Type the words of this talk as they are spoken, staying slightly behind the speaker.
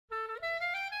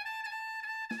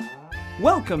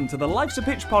Welcome to the Life's a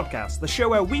Pitch podcast, the show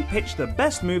where we pitch the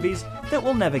best movies that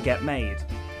will never get made.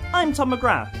 I'm Tom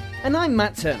McGrath. And I'm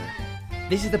Matt Turner.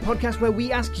 This is the podcast where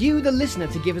we ask you, the listener,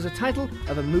 to give us a title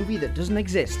of a movie that doesn't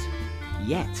exist.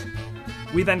 Yet.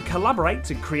 We then collaborate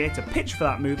to create a pitch for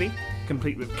that movie,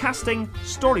 complete with casting,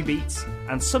 story beats,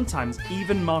 and sometimes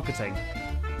even marketing.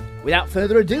 Without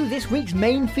further ado, this week's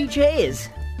main feature is...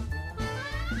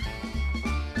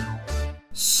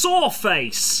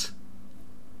 Sawface!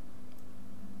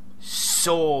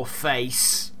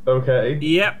 Sawface. Okay.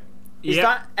 Yep. Is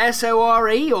that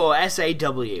S-O-R-E or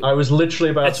S-A-W? I was literally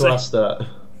about to ask that.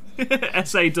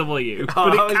 S-A-W.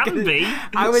 But it can be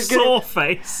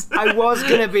Sawface. I was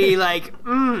going to be like,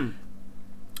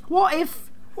 what if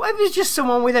it's just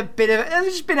someone with a bit of...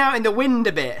 They've just been out in the wind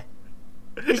a bit.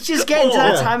 It's just getting to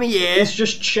that time of year. It's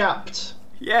just chapped.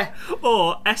 Yeah.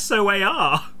 Or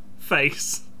S-O-A-R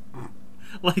face.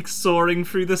 Like soaring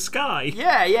through the sky.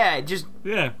 Yeah, just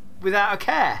without a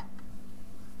care.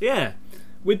 Yeah.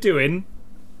 We're doing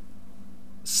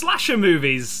slasher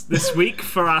movies this week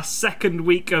for our second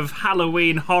week of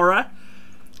Halloween horror.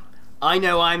 I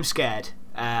know I'm scared.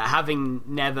 Having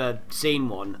never seen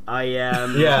one,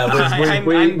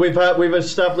 we've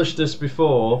established this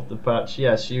before the patch.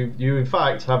 Yes, you in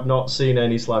fact have not seen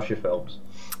any slasher films.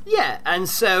 Yeah, and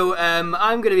so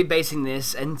I'm going to be basing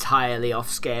this entirely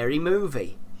off Scary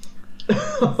Movie.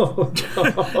 Oh,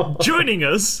 God. Joining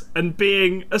us and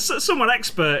being a somewhat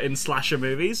expert in slasher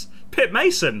movies, Pip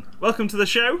Mason. Welcome to the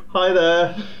show. Hi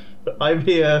there. I'm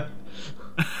here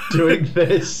doing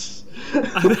this.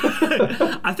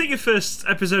 I think your first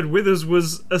episode with us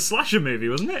was a slasher movie,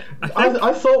 wasn't it?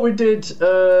 I thought we did.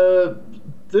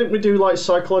 Didn't we do like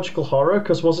psychological horror?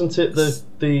 Because wasn't it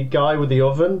the guy with the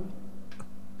oven?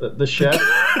 The chef,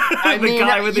 the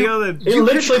guy with the oven. It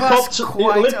literally popped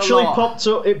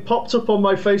up. It popped up on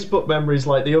my Facebook memories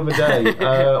like the other day,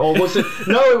 or was it?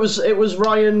 No, it was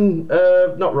Ryan,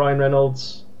 not Ryan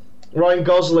Reynolds, Ryan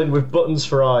Gosling with buttons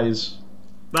for eyes.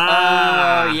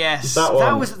 Oh yes, that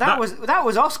one. That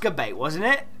was Oscar bait, wasn't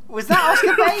it? Was that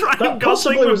Oscar bait? That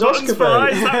possibly was Oscar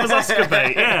bait. That was Oscar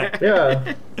bait. Yeah.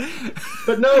 Yeah.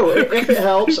 But no, if it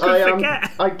helps,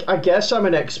 I guess I'm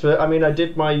an expert. I mean, I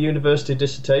did my university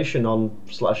dissertation on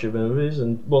slasher movies,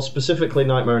 and specifically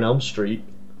Nightmare on Elm Street.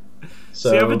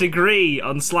 So you have a degree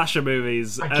on slasher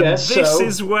movies, I guess this so.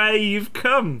 is where you've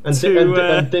come and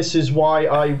this is why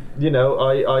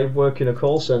I work in a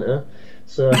call center.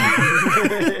 So.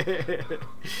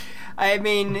 I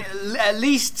mean, at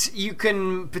least you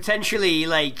can potentially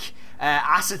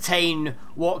ascertain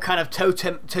what kind of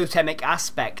totemic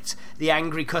aspect the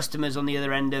angry customers on the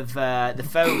other end of the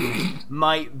phone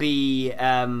might be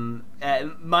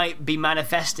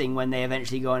manifesting when they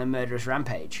eventually go on a murderous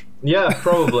rampage. Yeah,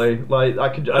 probably.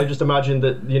 I just imagine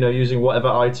that using whatever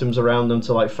items around them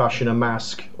to fashion a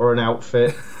mask or an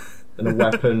outfit and a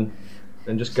weapon,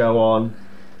 and just go on.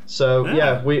 So,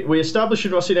 we established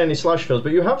you've not seen any slash films,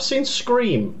 but you have seen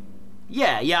Scream.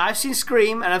 Yeah, I've seen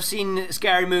Scream and I've seen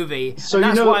Scary Movie. So and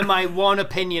that's why my one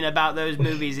opinion about those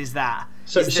movies is that.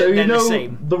 So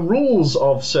the rules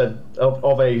of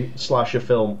a slasher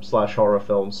film / horror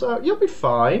film. So you'll be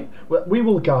fine. We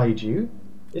will guide you.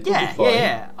 It'll be fine.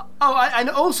 Yeah. Oh, and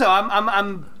also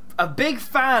I'm a big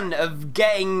fan of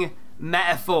getting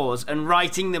metaphors and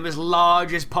writing them as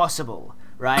large as possible,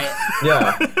 right?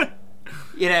 Yeah.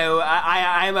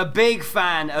 I am a big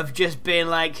fan of just being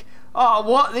like, oh,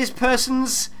 what? This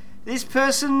person's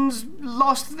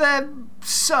lost their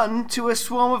son to a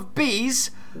swarm of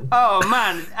bees. Oh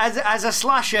man, as a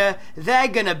slasher, they're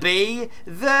gonna be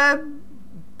the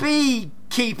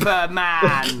beekeeper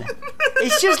man.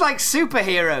 It's just like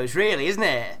superheroes, really, isn't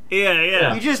it?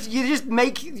 Yeah. You just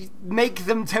make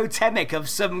them totemic of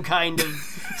some kind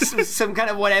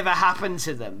of whatever happened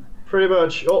to them. Pretty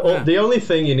much. The only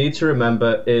thing you need to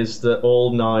remember is that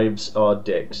all knives are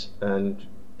dicks, and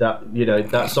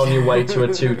that's on your way to a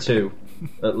 2-2,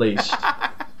 at least.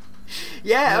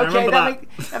 Yeah, okay,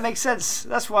 that makes sense.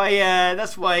 That's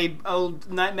why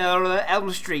old Nightmare on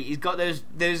Elm Street, he's got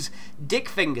those dick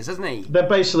fingers, hasn't he? They're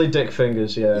basically dick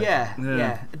fingers, yeah.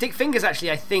 Yeah. Dick Fingers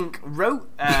actually, I think, wrote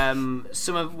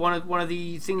one of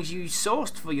the things you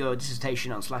sourced for your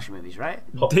dissertation on slasher movies, right?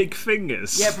 Dick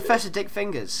Fingers. Yeah, Professor Dick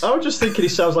Fingers. I was just thinking he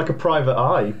sounds like a private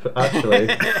eye, actually.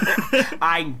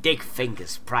 I'm Dick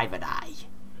Fingers, Private Eye.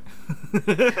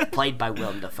 Played by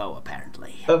Willem Dafoe,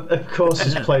 apparently. Of course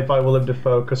it's played by Willem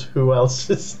Dafoe, because who else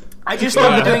is... I just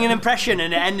started doing an impression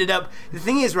and it ended up... The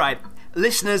thing is, right,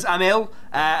 listeners, I'm ill,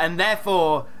 and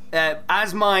therefore,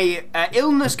 as my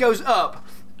illness goes up,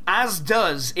 as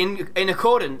does, in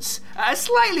accordance, at a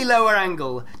slightly lower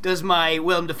angle, does my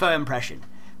Willem Dafoe impression.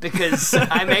 because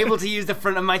I'm able to use the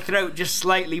front of my throat just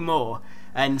slightly more.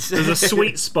 And there's a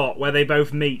sweet spot where they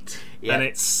both meet, Yeah. and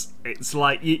it's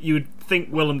like you'd think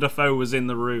Willem Dafoe was in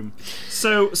the room.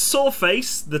 So,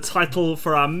 Sawface, the title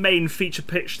for our main feature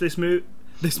pitch this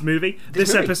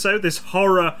episode, this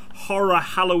horror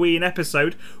Halloween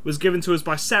episode, was given to us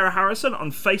by Sarah Harrison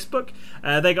on Facebook.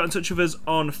 They got in touch with us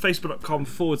on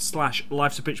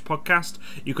facebook.com/Life's a Pitch podcast.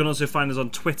 You can also find us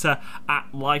on Twitter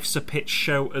 @Life's a Pitch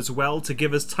Show as well to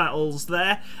give us titles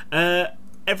there.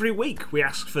 Every week we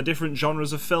ask for different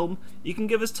genres of film. You can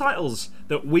give us titles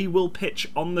that we will pitch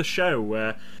on the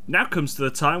show. Now comes to the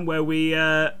time where we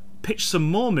pitch some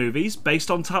more movies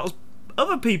based on titles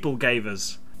other people gave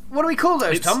us. what do we call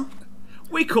those, Tom?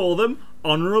 We call them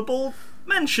honourable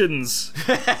mentions.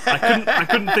 I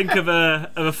couldn't think of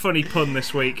a funny pun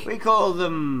this week. We call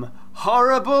them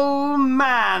horrible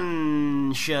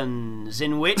mansions,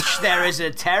 in which there is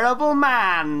a terrible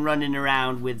man running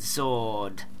around with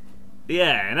sword.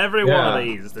 Yeah, in every one of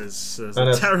these, there's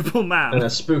a terrible man and a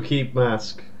spooky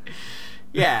mask.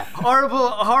 Yeah,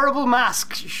 horrible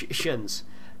masks.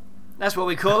 That's what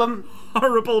we call them.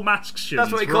 Horrible masks.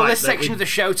 That's what we call this section of the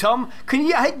show, Tom.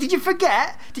 Did you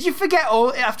forget?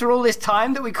 After all this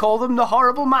time that we call them the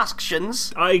horrible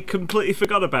masks? I completely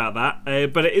forgot about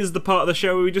that, but it is the part of the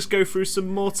show where we just go through some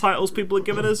more titles people have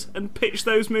given us and pitch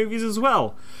those movies as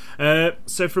well.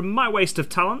 So from my waste of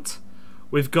talent,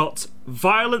 we've got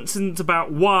Violence Isn't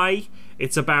About Why,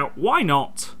 It's About Why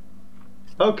Not.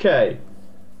 Okay,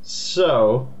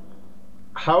 so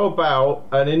how about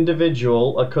an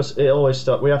individual? Because it always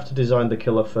starts. We have to design the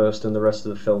killer first, and the rest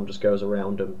of the film just goes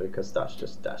around him because that's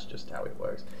just how it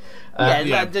works.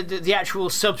 The actual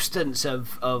substance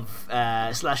of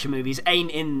slasher movies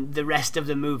ain't in the rest of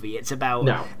the movie. It's about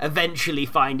eventually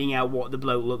finding out what the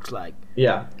bloke looks like.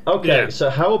 Yeah. Okay. Yeah. So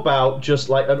how about just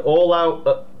like an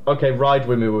all-out? Okay, ride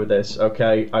with me with this.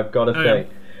 Okay, I've got a thing.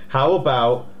 yeah. How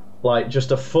about like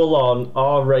just a full-on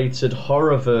R-rated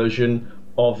horror version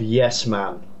of Yes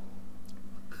Man?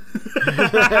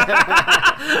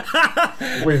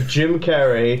 With Jim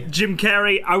Carrey. Jim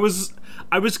Carrey. I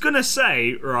was gonna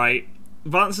say, right,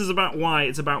 Violence is about why,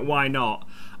 it's about why not.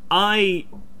 I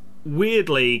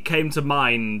weirdly came to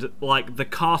mind like the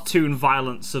cartoon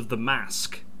violence of The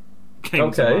Mask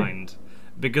came to mind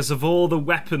because of all the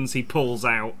weapons he pulls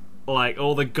out, like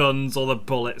all the guns, all the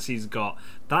bullets he's got.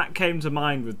 That came to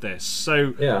mind with this.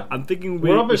 So Yeah. I'm thinking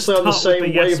We're obviously on the same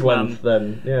Yes wavelength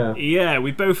Man. then. Yeah. Yeah,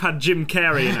 we both had Jim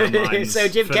Carrey in our minds. So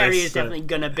Jim for Carrey this, is definitely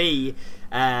gonna be.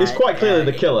 He's quite clearly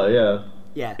the killer. Yeah.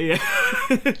 Yeah.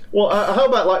 Yeah. Well, how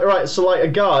about a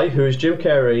guy who is Jim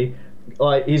Carrey,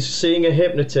 like he's seeing a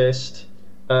hypnotist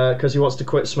because he wants to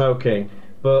quit smoking,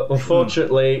 but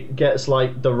unfortunately gets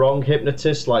like the wrong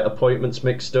hypnotist, like appointments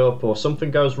mixed up or something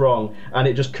goes wrong, and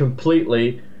it just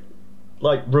completely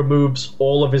like removes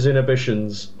all of his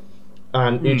inhibitions,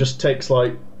 and he just takes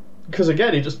like, because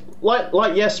again he just like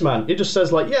Yes Man, he just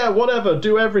says like, yeah, whatever,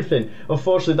 do everything.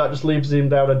 Unfortunately that just leaves him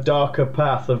down a darker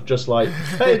path of just like,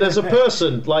 hey, there's a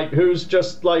person like who's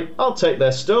just like, I'll take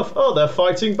their stuff, oh, they're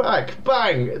fighting back,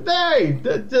 bang, they're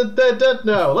dead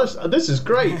now, this is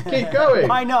great, keep going.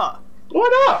 Why not?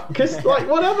 Because like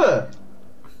whatever.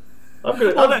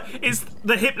 It's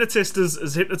the hypnotist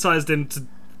has hypnotized him to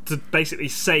basically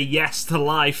say yes to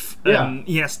life and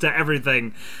yes to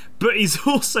everything, but he's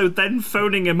also then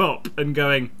phoning him up and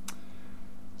going,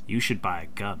 you should buy a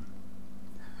gun,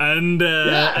 and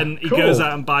he goes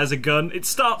out and buys a gun. It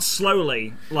starts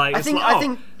slowly, like I think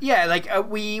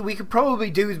we could probably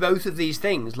do both of these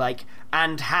things, like,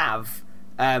 and have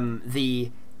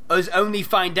us only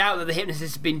find out that the hypnotist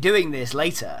has been doing this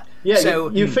later. Yeah, so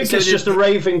you think it's just a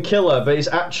raving killer, but he's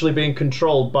actually being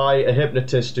controlled by a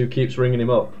hypnotist who keeps ringing him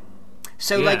up.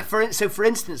 So, for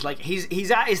instance, like he's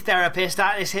at his therapist,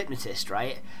 at his hypnotist,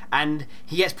 right? And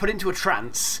he gets put into a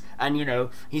trance, and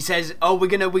he says, "Oh, we're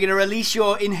gonna release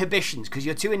your inhibitions because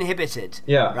you're too inhibited."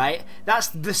 Yeah. Right. That's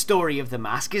the story of The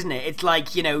Mask, isn't it? It's like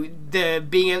the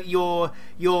being your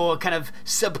kind of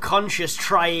subconscious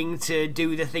trying to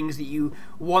do the things that you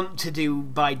want to do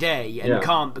by day and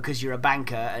can't because you're a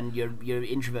banker and you're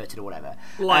introverted or whatever.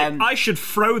 Like I should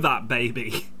throw that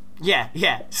baby.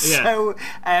 Yeah. So,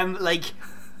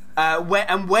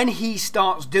 when he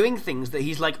starts doing things that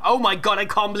he's like, oh my god, I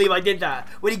can't believe I did that.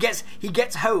 When he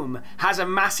gets home, has a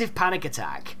massive panic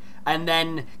attack, and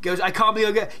then goes, I can't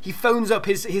believe he phones up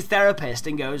his therapist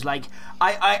and goes like,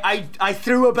 I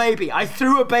threw a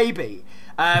baby.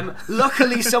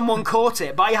 Luckily, someone caught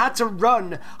it, but I had to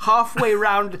run halfway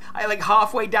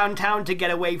downtown to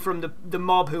get away from the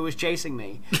mob who was chasing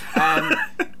me.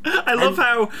 I love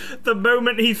how the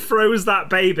moment he throws that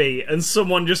baby and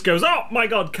someone just goes, "Oh my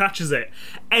god," catches it,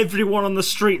 everyone on the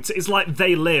street, it's like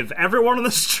they live. Everyone on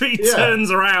the street turns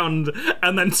around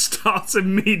and then starts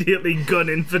immediately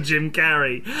gunning for Jim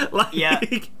Carrey.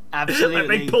 Absolutely. Like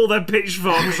they pull their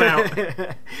pitchforks out.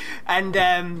 And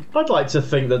I'd like to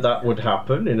think that would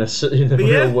happen in a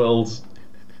real world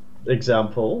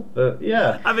example, but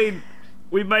yeah. I mean,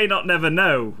 we may not never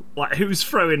know, like, who's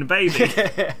throwing baby.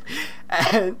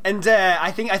 and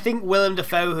I think Willem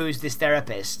Dafoe, who's this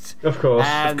therapist, Of course.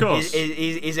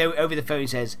 is over the phone and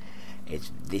says,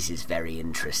 "This is very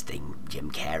interesting,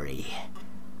 Jim Carrey.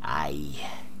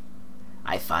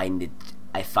 I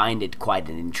find it quite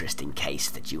an interesting case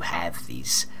that you have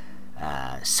these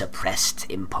suppressed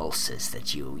impulses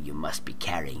that you must be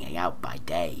carrying out by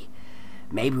day.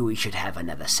 Maybe we should have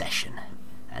another session,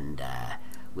 and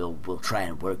we'll try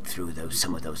and work through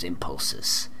some of those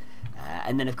impulses."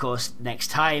 And then, of course, next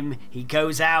time he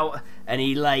goes out and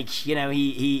he's like,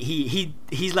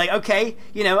 okay,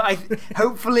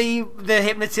 hopefully the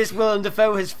hypnotist Willem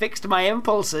Dafoe has fixed my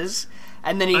impulses.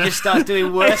 And then he just starts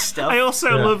doing worse stuff. I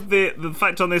also love the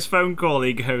fact on this phone call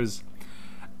he goes,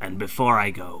 "And before I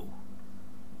go,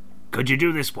 could you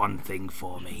do this one thing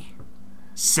for me?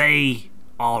 Say,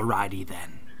 'Alrighty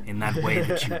then,' in that way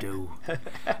that you do."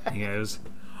 He goes,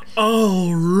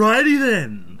 "Alrighty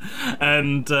then,"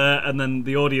 and then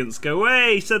the audience go,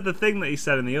 "Hey, he said the thing that he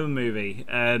said in the other movie,"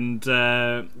 and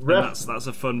that's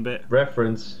a fun bit.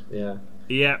 Reference, yeah.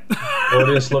 Yeah.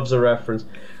 Audience loves a reference.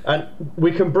 And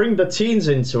we can bring the teens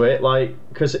into it, like,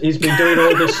 because he's been doing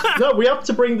all this. No, we have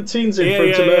to bring the teens in for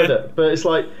him to murder. But it's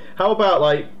like, how about,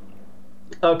 like,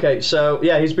 okay, so,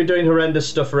 yeah, he's been doing horrendous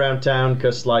stuff around town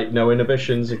because, like, no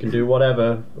inhibitions, he can do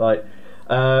whatever. Like,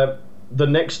 the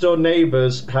next door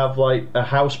neighbours have, like, a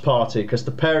house party because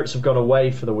the parents have gone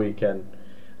away for the weekend.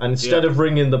 And instead of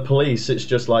ringing the police, it's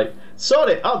just like, "Sod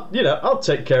it, I'll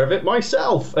take care of it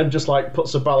myself," and just like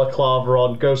puts a balaclava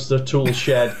on, goes to the tool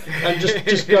shed, and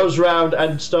just goes round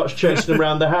and starts chasing them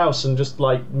around the house and just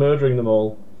like murdering them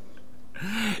all.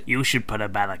 You should put a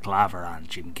balaclava on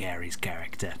Jim Carrey's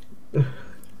character.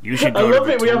 You should. I love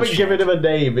it. We haven't given him a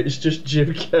name. It's just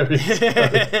Jim Carrey's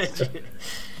character.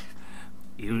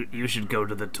 You should go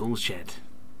to the tool shed.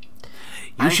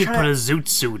 You should put a zoot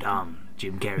suit on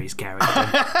Jim Carrey's character.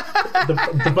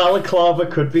 The balaclava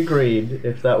could be green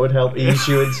if that would help ease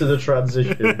you into the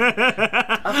transition.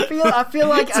 I feel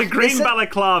like it's a green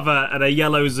balaclava and a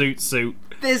yellow zoot suit.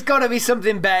 There's got to be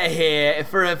something better here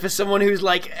for someone who's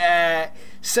like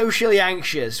socially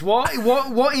anxious. What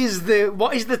is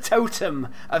the totem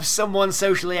of someone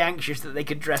socially anxious that they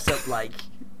could dress up like?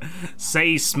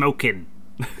 Say smoking.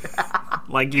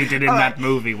 Like you did in that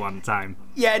movie one time.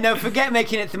 Yeah, no, forget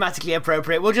making it thematically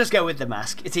appropriate. We'll just go with the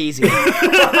mask. It's easier.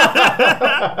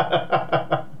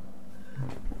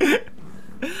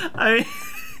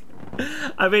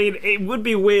 I mean, it would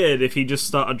be weird if he just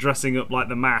started dressing up like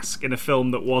the Mask in a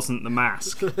film that wasn't the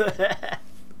Mask.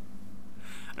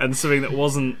 And something that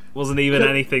wasn't even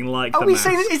anything like the Mask. Are we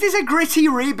saying, is this a gritty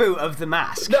reboot of The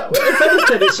Mask? No, if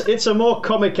anything, it's a more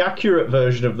comic accurate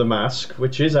version of The Mask,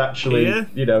 which is actually,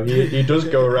 he does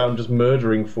go around just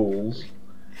murdering fools.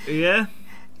 Yeah.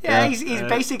 Yeah, he's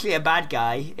basically a bad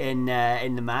guy in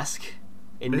The Mask,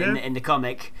 in the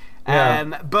comic.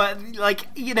 Yeah. But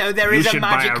there is a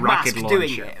magic mask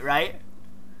doing it, right?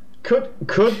 Could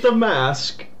The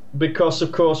Mask, because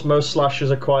of course most slashers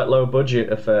are quite low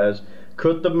budget affairs,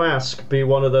 could The Mask be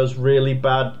one of those really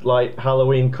bad like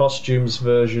Halloween costumes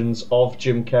versions of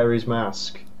Jim Carrey's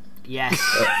Mask? Yes.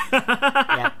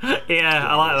 Yeah,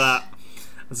 I like that.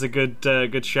 That's a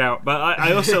good shout. But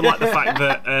I also like the fact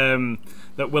that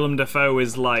that Willem Dafoe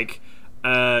is like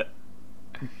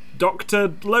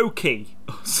Dr. Loki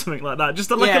or something like that. Just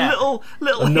a little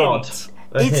a nod.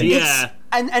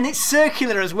 And it's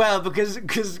circular as well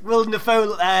because Willem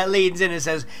Dafoe leans in and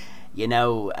says, Jim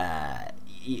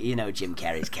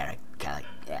Carrey's character.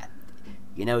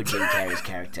 Jim Carrey's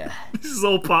character. This is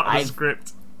all part of the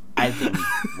script. I've been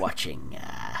watching.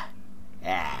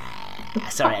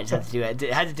 Sorry, I just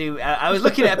had to do. I was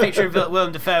looking at a picture of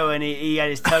Willem Dafoe, and he had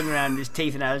his tongue around his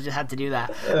teeth, and I just had to do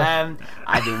that.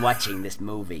 I've been watching this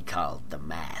movie called The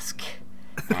Mask,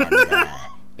 and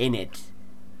in it,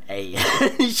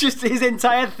 it's just his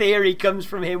entire theory comes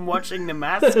from him watching The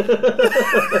Mask.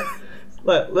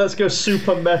 Let's go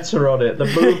super meta on it. The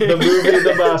movie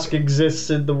The Mask exists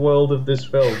in the world of this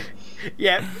film.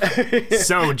 Yep.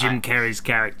 So, Jim Carrey's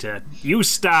character, you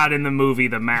starred in the movie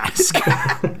The Mask.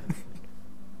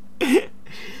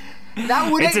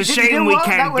 That would It's a you shame know we what?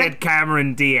 That can't would- get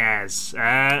Cameron Diaz.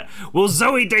 Will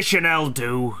Zoe Deschanel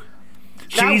do?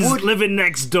 She's would- living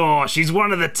next door. She's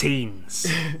one of the teens.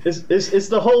 Is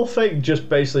the whole thing just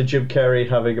basically Jim Carrey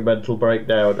having a mental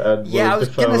breakdown and Yeah, I Willem was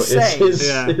Dafoe gonna say,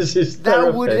 is his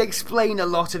That would therapy? explain a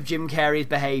lot of Jim Carrey's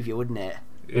behaviour, wouldn't it?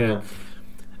 Yeah.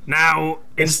 Now,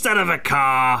 instead of a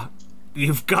car,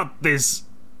 you've got this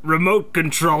remote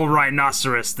control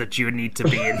rhinoceros that you need to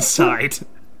be inside.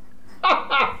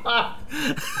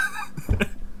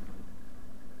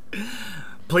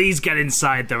 Please get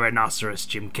inside the rhinoceros,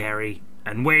 Jim Carrey,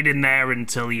 and wait in there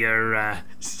until you're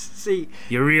See,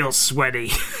 real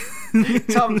sweaty.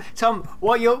 Tom,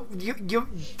 what you're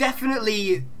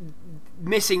definitely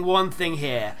missing one thing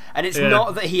here, and it's Yeah.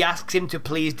 not that he asks him to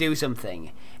please do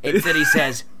something. It's that he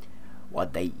says,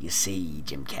 "What they you see,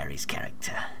 Jim Carrey's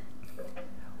character.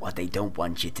 What they don't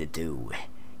want you to do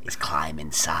is climb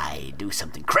inside, do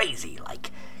something crazy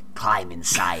like climb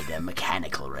inside a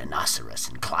mechanical rhinoceros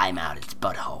and climb out its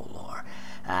butthole, or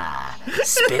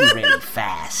spin really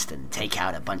fast and take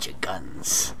out a bunch of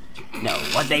guns. No,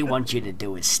 what they want you to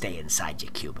do is stay inside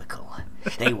your cubicle.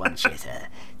 They want you to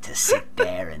sit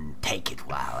there and take it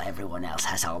while everyone else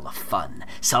has all the fun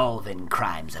solving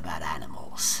crimes about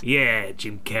animals." Yeah,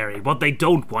 Jim Carrey, what they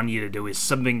don't want you to do is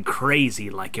something crazy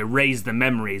like erase the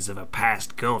memories of a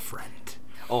past girlfriend.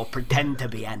 Or pretend to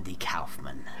be Andy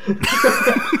Kaufman.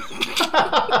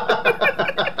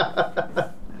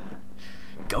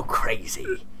 Go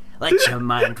crazy. Let your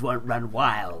mind run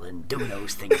wild and do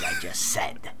those things I just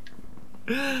said.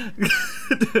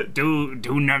 Do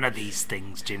none of these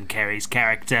things, Jim Carrey's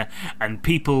character, and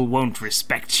people won't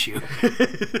respect you.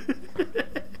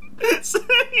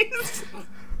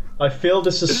 I feel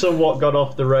this has somewhat gone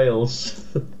off the rails.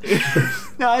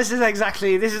 No, this is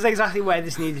exactly where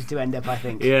this needed to end up, I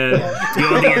think. Yeah,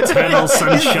 you're the eternal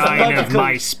sunshine of logical.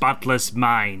 my spotless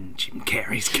mind, Jim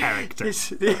Carrey's character.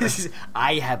 This is,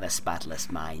 I have a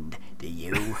spotless mind. Do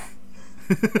you?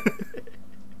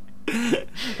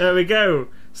 There we go.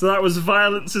 So that was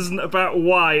Violence Isn't About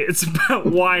Why, it's about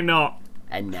why not.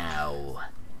 And now,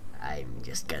 I'm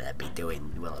just gonna be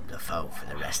doing Willem Dafoe for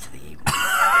the rest of the evening.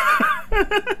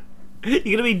 You're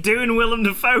going to be doing Willem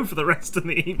Dafoe for the rest of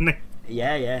the evening.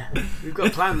 Yeah. We've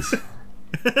got plans.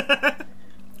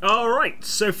 Alright,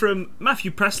 so from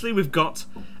Matthew Presley, we've got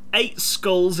 8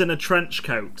 skulls in a trench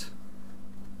coat.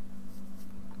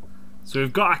 So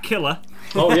we've got a killer.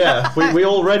 Oh yeah, we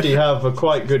already have a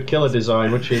quite good killer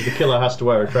design, which is the killer has to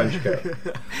wear a trench coat.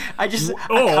 I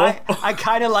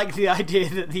kind of like the idea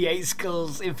that the 8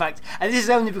 skulls, in fact, and this is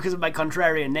only because of my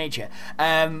contrarian nature,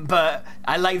 but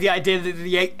I like the idea that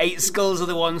the eight skulls are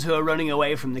the ones who are running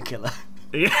away from the killer.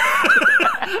 Yeah.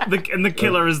 And the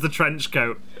killer is the trench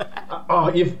coat. Oh,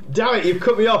 you've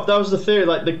cut me off. That was the theory.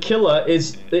 Like the killer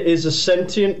is a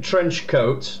sentient trench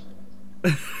coat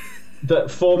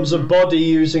that forms a body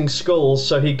using skulls,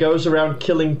 so he goes around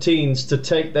killing teens to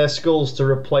take their skulls to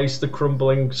replace the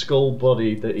crumbling skull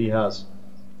body that he has.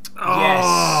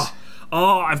 Yes.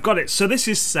 Oh, I've got it. So this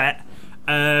is set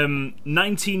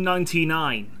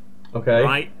 1999. Okay.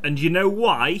 Right? And you know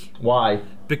why? Why?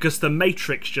 Because The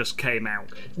Matrix just came out.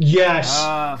 Yes.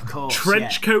 Of course.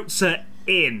 Trench coats are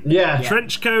in. Yeah.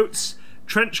 Trench coats,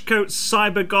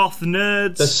 cyber goth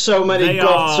nerds. There's so many They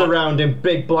goths are- around in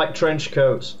big black trench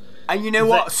coats. And you know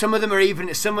what? Some of them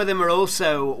are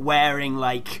also wearing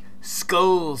like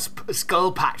skull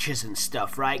patches and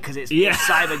stuff, right? Because it's Yeah.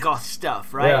 cyber goth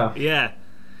stuff, right? Yeah. Yeah.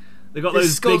 They got The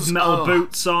those skulls- big metal oh.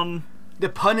 boots on. The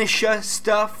Punisher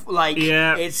stuff, like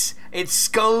Yeah. it's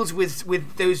skulls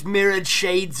with those mirrored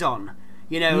shades on.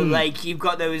 You know, like you've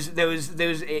got those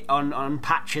on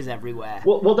patches everywhere.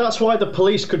 Well, that's why the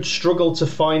police could struggle to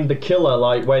find the killer.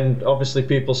 Like when obviously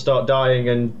people start dying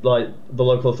and like the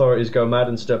local authorities go mad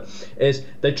and stuff, is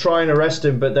they try and arrest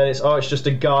him, but then it's just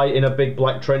a guy in a big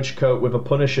black trench coat with a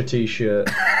Punisher t-shirt.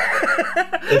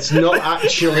 It's not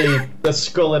actually a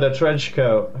skull in a trench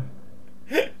coat.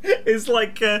 It's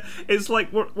like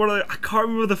one of the, I can't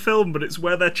remember the film, but it's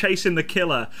where they're chasing the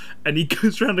killer and he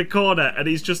goes around a corner and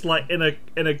he's just like in a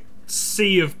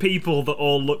sea of people that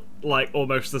all look like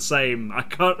almost the same. I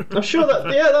can't remember. I'm sure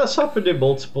that's happened in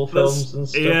multiple films and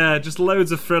stuff. Yeah, just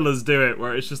loads of thrillers do it,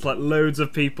 where it's just like loads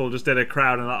of people just in a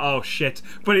crowd and like, oh shit,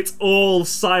 but it's all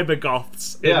cyber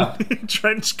goths in, Yeah. in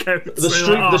trench coats. The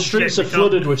streets are shit,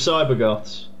 flooded with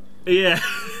cybergoths. Yeah.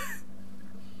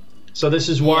 So this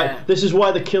is why Yeah.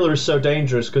 the killer is so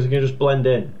dangerous, because he can just blend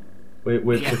in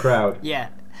with the crowd. Yeah,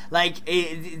 like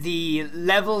the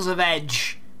levels of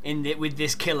edge with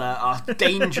this killer are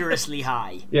dangerously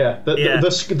high. Yeah,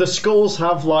 the skulls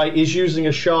have he's using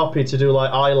a Sharpie to do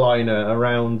eyeliner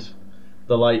around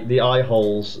the eye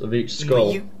holes of each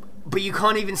skull. But you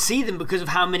can't even see them because of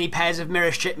how many pairs of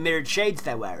mirrored shades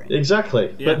they're wearing.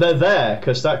 Exactly, but they're there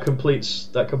because that completes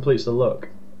the look.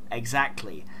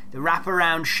 Exactly. The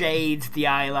wraparound shades, the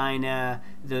eyeliner,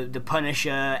 the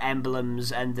Punisher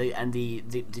emblems, and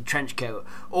the trench coat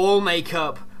all make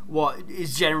up what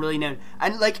is generally known.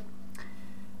 And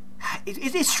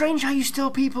it's strange how you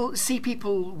still see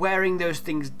people wearing those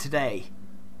things today.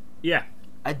 Yeah.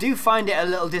 I do find it a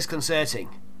little disconcerting.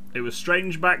 It was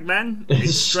strange back then.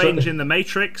 It's strange in the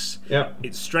Matrix. Yeah.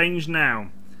 It's strange now.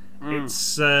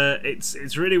 It's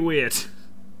really weird.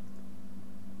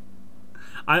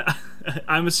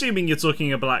 I'm assuming you're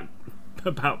talking about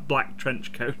black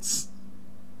trench coats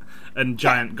and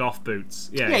giant goth boots.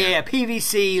 Yeah.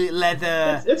 PVC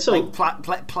leather. It's a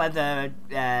pleather.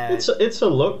 It's a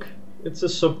look. It's a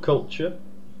subculture.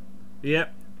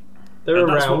 Yep. They're around.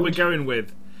 That's what we're going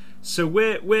with. So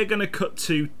we're gonna cut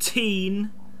to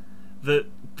teen that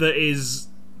is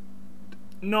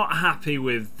not happy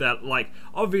with that.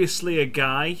 Obviously a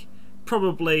guy,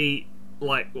 probably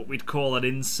what we'd call an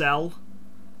incel,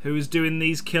 who is doing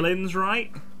these killings,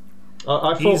 right?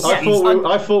 I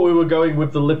thought we were going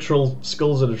with the literal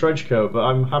skulls in a trench coat, but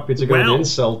I'm happy to go in the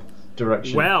incel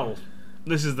direction. Well,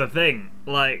 this is the thing.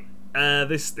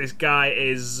 This guy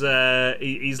is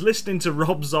he's listening to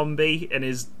Rob Zombie and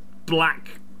his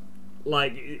black,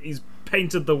 he's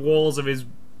painted the walls of his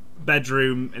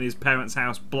bedroom in his parents'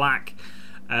 house black,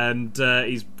 and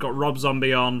he's got Rob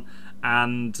Zombie on,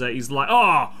 and he's like,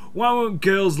 "Oh, why won't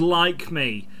girls like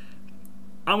me?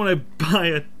 I want to buy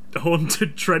a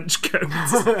haunted trench coat."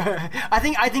 I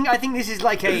think this is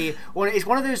it's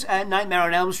one of those Nightmare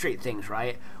on Elm Street things,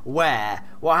 right? Where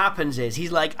what happens is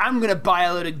he's like, "I'm gonna buy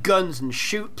a load of guns and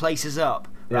shoot places up,"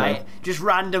 right? Yeah. Just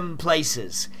random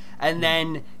places. And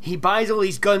then he buys all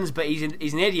these guns, but he's an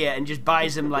idiot and just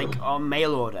buys them on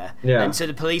mail order. Yeah. And so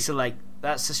the police are like,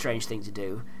 "That's a strange thing to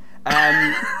do."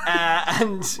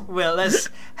 And well, let's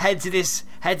head to this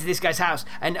guy's house.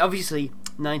 And obviously,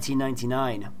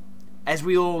 1999, as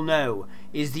we all know,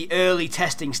 is the early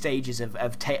testing stages of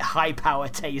high power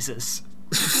tasers.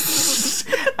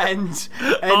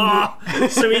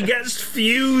 So he gets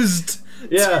fused.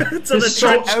 Yeah, to the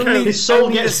trench coat. His soul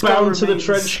gets bound to the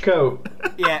trench coat.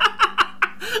 Yeah.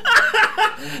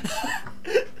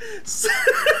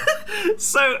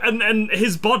 So and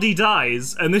his body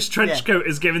dies, and this trench coat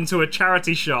is given to a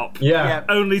charity shop. Yeah.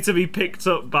 Only to be picked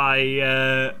up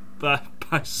by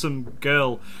some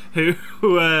girl who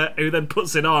then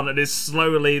puts it on and is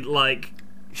slowly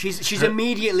she's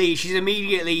immediately she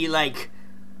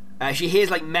hears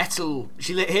metal.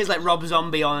 She hears Rob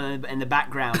Zombie on in the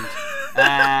background,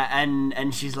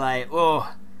 and she's like,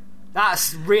 "Oh,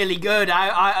 that's really good.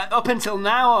 I up until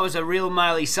now I was a real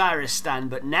Miley Cyrus stan,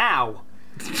 but now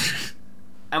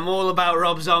I'm all about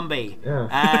Rob Zombie."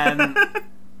 Yeah.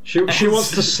 She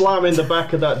wants to slam in the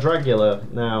back of that Dragula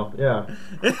now. Yeah.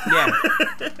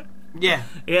 Yeah.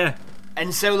 Yeah.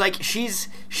 And so she's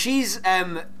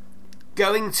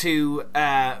going to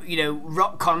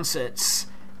rock concerts,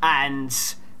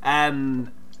 and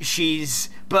she's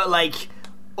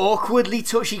awkwardly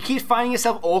she keeps finding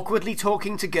herself awkwardly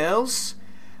talking to girls,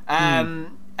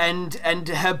 and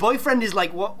her boyfriend is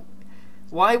like, "What?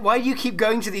 Why do you keep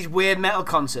going to these weird metal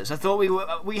concerts? I thought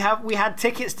we had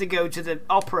tickets to go to the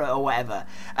opera or whatever."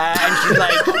 And she's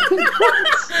like,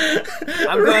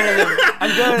 I'm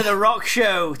going to the rock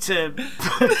show to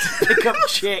pick up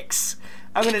chicks.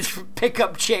 I'm going to pick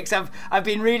up chicks. I've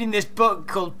been reading this book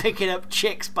called Picking Up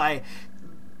Chicks by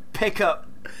Pickup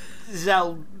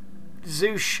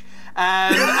Zelzouche.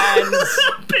 And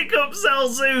Pick Up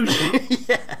Zelzouche.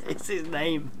 Yeah, it's his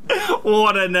name.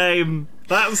 What a name.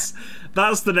 That's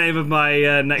the name of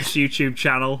my next YouTube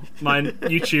channel, my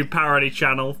YouTube parody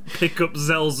channel, Pick Up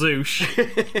Zelzouche.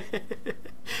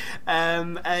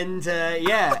 And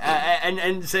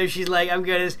so she's like, I'm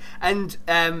going to, and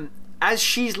as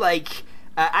she's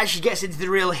as she gets into the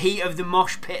real heat of the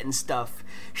mosh pit and stuff,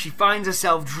 she finds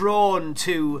herself drawn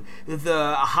to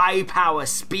the high power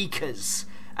speakers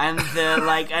and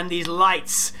and these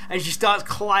lights, and she starts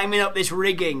climbing up this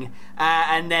rigging,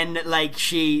 and then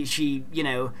she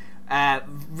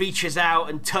reaches out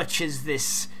and touches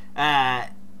this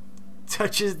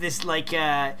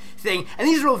thing, and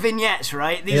these are all vignettes,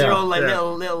 right? These are all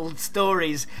little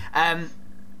stories, and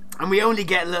we only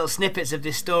get little snippets of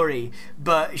this story,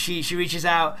 but she reaches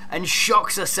out and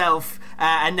shocks herself,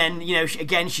 and then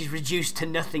she's reduced to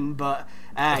nothing but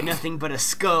a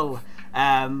skull.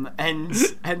 and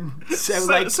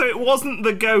so So it wasn't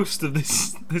the ghost of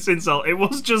this insult. It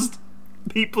was just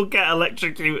people get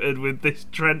electrocuted with this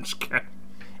trench coat.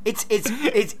 it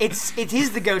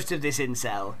is the ghost of this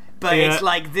incel, but Yeah. it's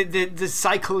like the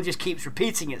cycle just keeps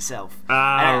repeating itself,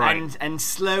 Right. and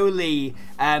slowly,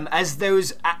 as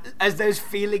those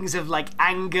feelings of like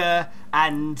anger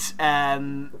and I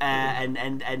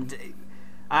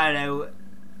don't know,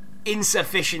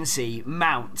 insufficiency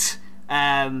mount,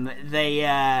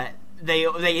 they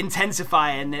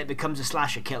intensify and it becomes a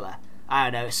slasher killer. I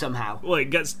don't know, somehow. Well, it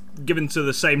gets given to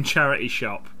the same charity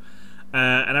shop,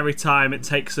 and every time it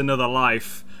takes another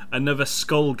life, another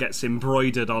skull gets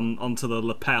embroidered onto the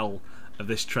lapel of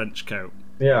this trench coat.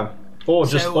 Yeah. Or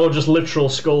just literal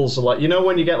skulls. Like, you know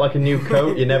when you get like a new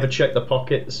coat, you never check the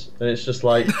pockets, and it's just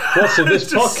like, what's in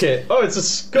this pocket? Oh, it's a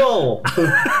skull.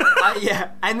 Yeah,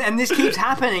 and this keeps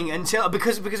happening until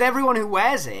because everyone who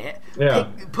wears it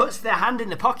puts their hand in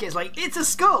the pocket. It's like, it's a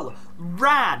skull.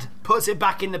 Rad, puts it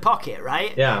back in the pocket,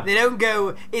 right? Yeah. They don't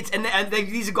go. These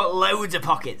have got loads of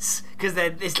pockets because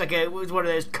it's like one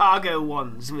of those cargo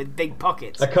ones with big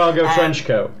pockets. A cargo trench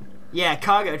coat. Yeah,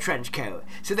 cargo trench coat.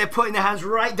 So they're putting their hands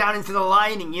right down into the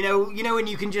lining. You know when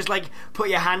you can just like put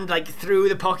your hand like through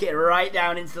the pocket right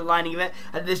down into the lining of it,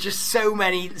 and there's just so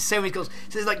many skulls. So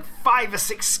there's like 5 or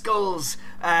 6 skulls,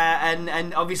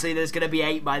 and obviously there's going to be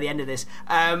 8 by the end of this.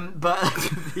 But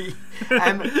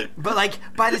like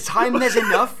by the time there's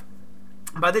enough,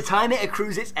 by the time it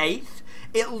accrues its 8th,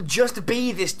 it'll just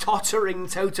be this tottering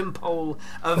totem pole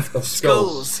of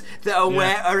skulls that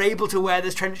are able to wear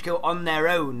this trench coat on their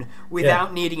own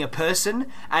without needing a person.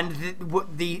 And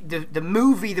the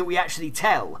movie that we actually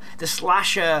tell, the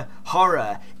slasher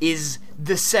horror, is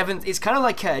the 7th. It's kind of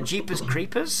like Jeepers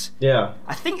Creepers. Yeah.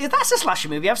 I think that's a slasher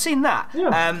movie. I've seen that.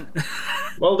 Yeah.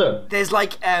 Well done. There's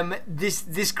like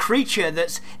this creature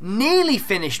that's nearly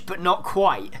finished but not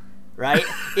quite. Right,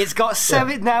 it's got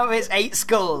 7 now. It's 8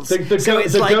 skulls.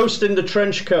 The ghost in the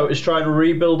trench coat is trying to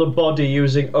rebuild a body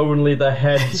using only the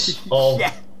heads of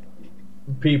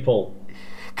people.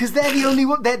 Because they're the only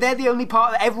one. They're the only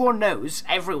part that everyone knows.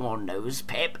 Everyone knows,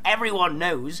 Pip. Everyone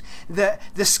knows that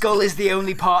the skull is the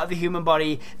only part of the human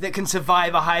body that can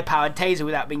survive a high-powered taser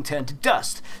without being turned to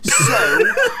dust. So,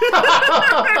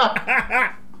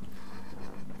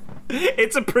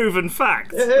 It's a proven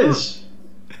fact. It is.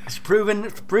 it's proven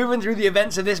through the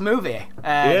events of this movie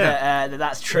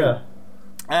that's true.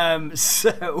 Yeah.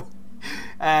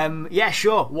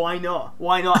 Sure. Why not?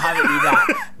 Why not have it be that?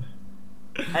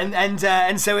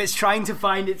 and so it's trying to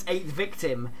find its 8th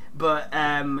victim, but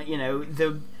the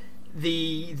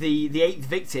 8th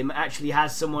victim actually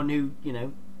has someone who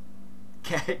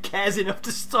cares enough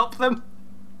to stop them.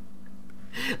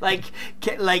 like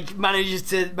manages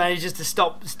to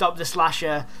stop the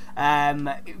slasher,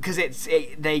 because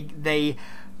they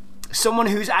someone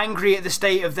who's angry at the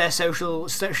state of their social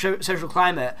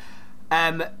climate.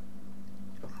 I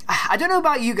don't know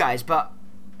about you guys, but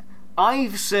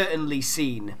I've certainly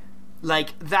seen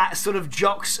like that sort of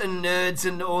jocks and nerds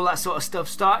and all that sort of stuff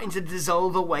starting to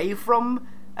dissolve away from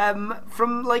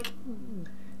like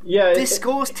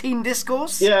teen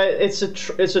discourse. Yeah, it's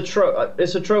a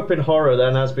trope in horror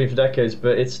that has been for decades,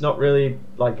 but it's not really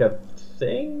like a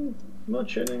thing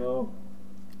much anymore.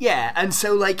 Yeah, and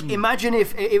so like imagine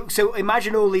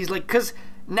imagine all these, like, because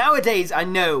nowadays I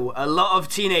know a lot of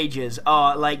teenagers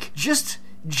are like just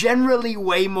generally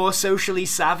way more socially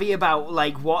savvy about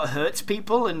like what hurts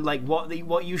people and like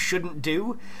what you shouldn't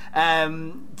do,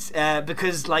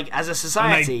 because like as a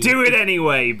society, And they do it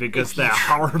anyway because they're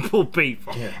horrible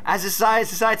people. Yeah. as a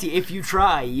society, if you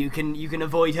try, you can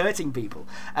avoid hurting people.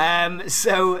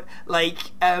 So like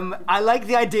I like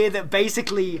the idea that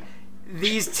basically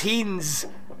these teens,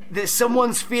 that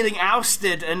someone's feeling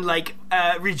ousted and like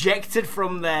rejected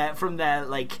from their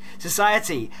like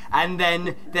society, and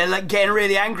then they're like getting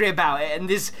really angry about it, and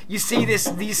you see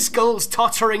these skulls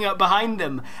tottering up behind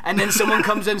them, and then someone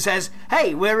comes and says,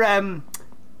 "Hey, we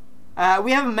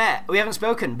haven't met, we haven't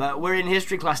spoken, but we're in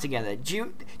history class together. Do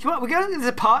you want? There's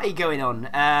a party going on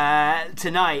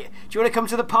tonight. Do you want to come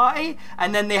to the party?"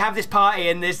 And then they have this party,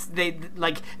 and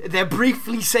they're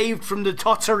briefly saved from the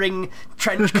tottering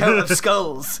trench coat of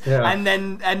skulls, and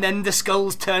then the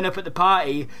skulls turn up at the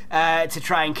party to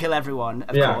try and kill everyone.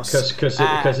 Of course, because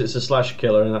it's a slash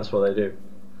killer, and that's what they do.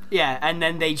 Yeah, and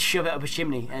then they shove it up a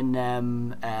chimney and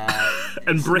And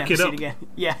brick it up. Again.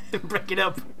 Yeah, brick it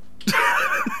up.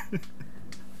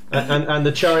 and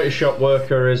the charity shop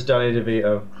worker is Danny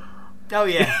DeVito. Oh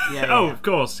yeah. Oh, of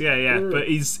course, yeah. But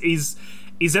he's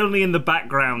only in the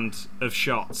background of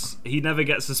shots. He never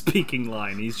gets a speaking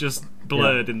line. He's just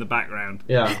blurred in the background.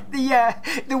 Yeah.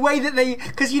 The way that they,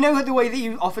 because you know the way that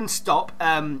you often stop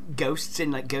ghosts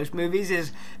in like ghost movies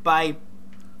is by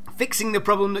fixing the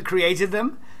problem that created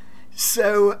them.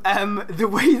 So the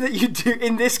way that you do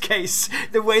in this case,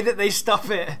 the way that they stop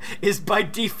it is by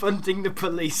defunding the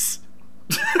police.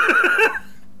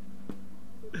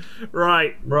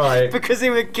 Right. Because they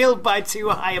were killed by too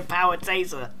high a power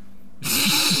taser.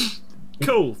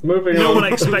 Cool. Moving no on.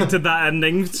 one expected that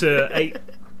ending to 8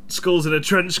 skulls in a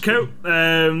trench coat,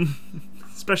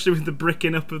 especially with the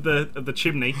bricking up of the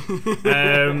chimney.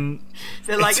 It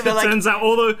turns out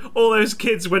all those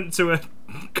kids went to a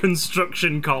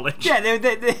construction college. Yeah,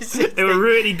 they were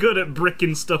really good at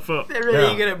bricking stuff up. They're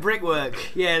really good at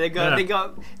brickwork. Yeah,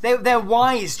 they're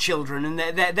wise children and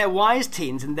they're wise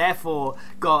teens and therefore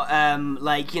got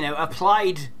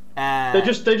applied. They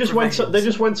just went on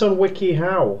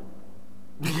WikiHow.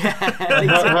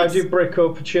 How do you brick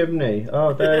up a chimney?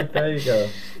 Oh, there you go.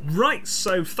 Right,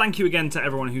 so thank you again to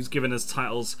everyone who's given us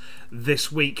titles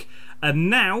this week.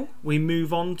 And now we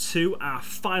move on to our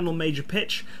final major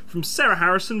pitch. From Sarah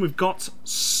Harrison, we've got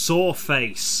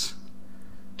Sawface.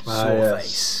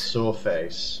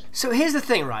 Sawface. So here's the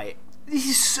thing, right? This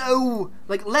is so...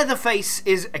 Like, Leatherface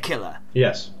is a killer.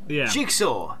 Yes. Yeah.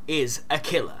 Jigsaw is a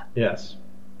killer. Yes.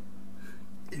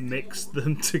 Mix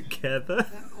them together?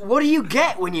 What do you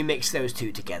get when you mix those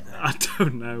two together? I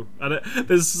don't know.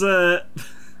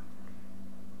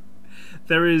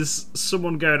 There is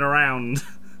someone going around.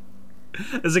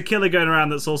 There's a killer going around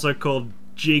that's also called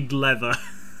Jig Leather.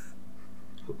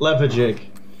 Leather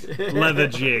Jig. Leather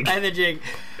Jig. Leather Jig.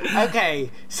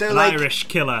 Okay, so An Irish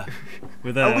killer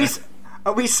with a.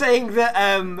 Are we saying that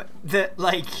that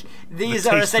like these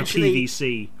are essentially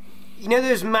PVC? You know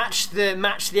those match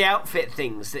the outfit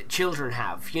things that children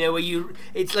have. You know where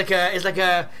it's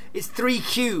 3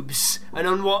 cubes, and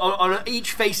on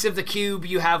each face of the cube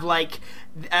you have like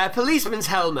a policeman's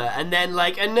helmet, and then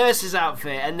like a nurse's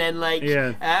outfit, and then like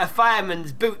a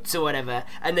fireman's boots or whatever,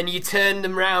 and then you turn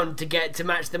them round to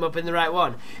match them up in the right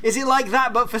one. Is it like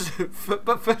that, but for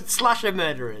slasher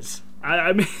murderers?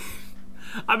 I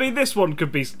mean, this one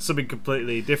could be something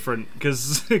completely different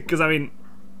because I mean.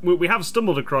 We have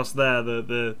stumbled across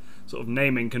the sort of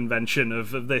naming convention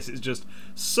of this. It's just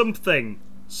something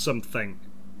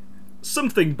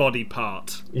body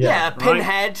part. Yeah,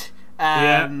 Pinhead.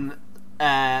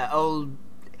 Old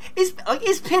is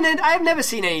Pinhead. I have never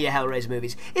seen any of Hellraiser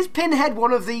movies. Is Pinhead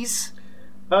one of these?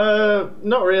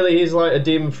 Not really. He's like a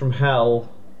demon from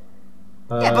hell.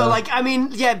 Yeah, but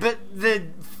but the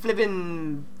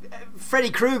flippin' Freddy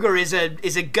Krueger is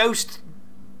a ghost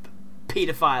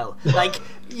pedophile. Like,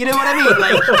 you know what I mean?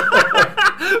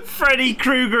 Like, Freddy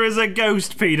Krueger is a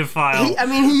ghost pedophile.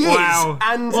 He Wow. is.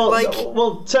 And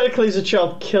well, technically he's a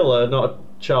child killer, not a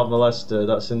child molester.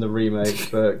 That's in the remake.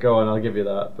 But go on, I'll give you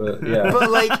that. But yeah. But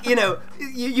like,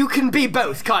 you can be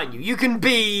both, can't you? You can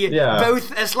be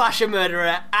both a slasher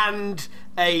murderer and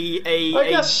I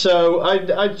guess so. I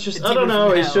don't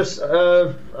know. It's just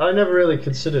I never really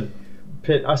considered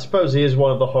Pitt. I suppose he is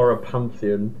one of the horror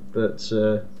pantheon, but.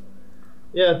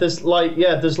 There's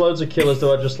loads of killers that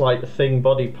are just like thing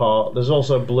body part. There's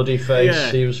also Bloody Face. Yeah.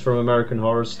 He was from American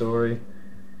Horror Story.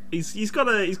 He's got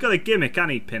a gimmick,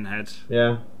 hasn't he, Pinhead?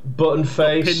 Yeah, Button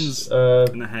Face. Pins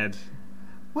in the head.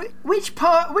 Which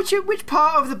part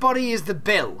of the body is the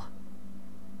bill?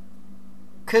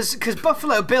 Because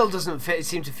Buffalo Bill doesn't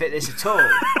seem to fit this at all.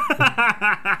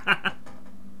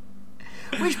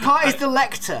 Which part is the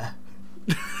Lecter?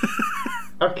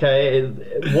 Okay,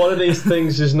 one of these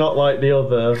things is not like the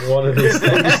other. One of these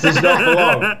things does not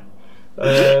belong.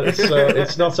 So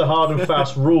it's not a hard and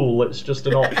fast rule. It's just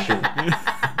an option.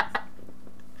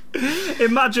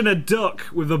 Imagine a duck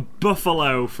with a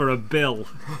buffalo for a bill.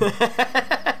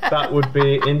 That would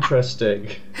be interesting.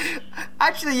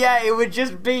 Actually, yeah, it would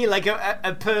just be like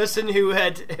a person who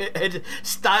had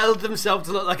styled themselves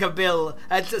to look like a bill,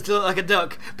 to look like a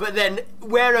duck, but then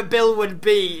where a bill would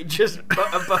be, just a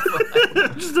buffalo.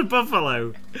 Just a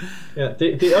buffalo. Yeah,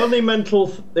 the only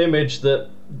mental image that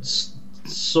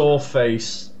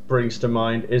Sawface brings to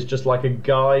mind is just like a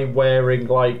guy wearing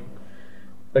like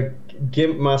a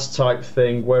gimp mask type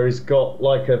thing where he's got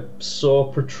like a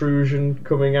saw protrusion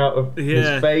coming out of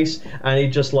his face, and he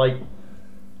just like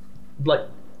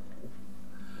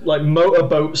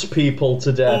motorboats people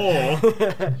to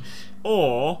death.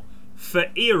 Or for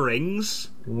earrings,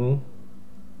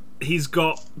 he's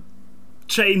got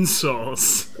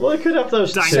chainsaws. Well, he could have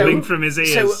those dangling too. from his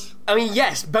ears. So, I mean,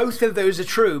 yes, both of those are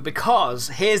true, because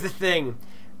here's the thing.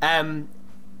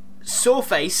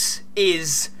 Sawface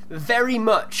is very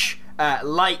much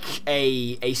like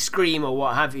a Scream or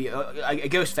what have you, a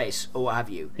Ghostface or what have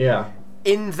you. Yeah.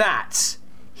 In that,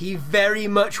 he very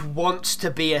much wants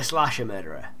to be a slasher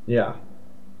murderer. Yeah.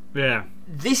 Yeah.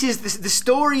 This is the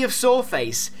story of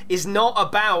Sawface is not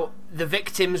about the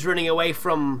victims running away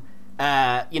from,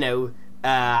 I don't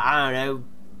know,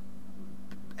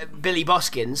 Billy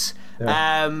Boskins.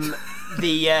 Yeah.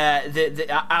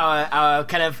 Our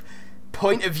kind of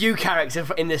point of view character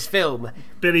in this film.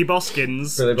 Billy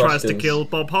Boskins tries to kill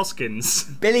Bob Hoskins.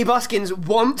 Billy Boskins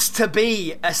wants to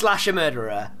be a slasher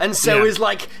murderer, and so is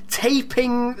like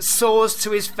taping saws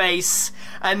to his face,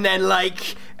 and then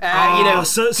like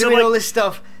doing all this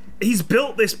stuff. He's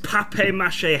built this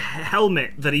papier-mâché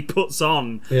helmet that he puts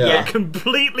on that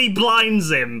completely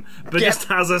blinds him, but just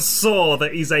has a saw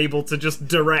that he's able to just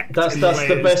direct. That's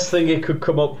the best thing he could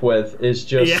come up with, is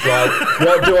just like,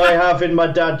 what do I have in my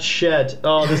dad's shed?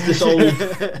 Oh, there's this old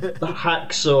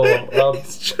hacksaw.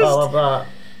 I'll have that.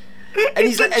 And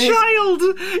he's a child.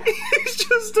 He's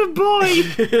just a boy.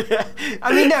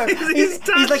 I mean, no, he's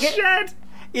like shed.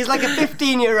 He's like a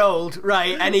 15-year-old,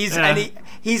 right? And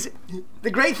he's the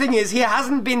great thing is he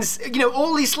hasn't been,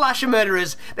 all these slasher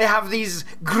murderers, they have these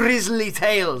grisly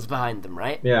tales behind them,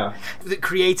 right? Yeah. That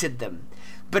created them.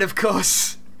 But of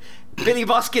course, Billy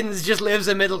Boskins just lives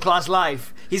a middle-class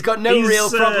life. He's got no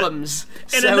real problems.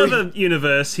 In another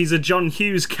universe, he's a John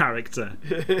Hughes character.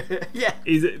 Yeah.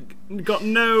 He's got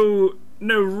no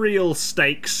real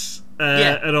stakes.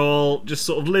 At all, just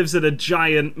sort of lives in a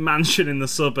giant mansion in the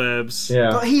suburbs.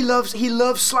 Yeah. But he loves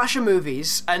slasher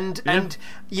movies and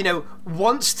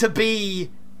wants to be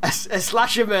a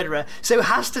slasher murderer, so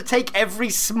has to take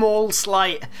every small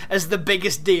slight as the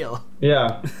biggest deal.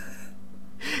 Yeah.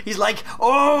 He's like,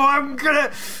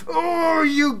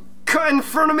 you cut in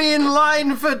front of me in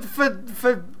line for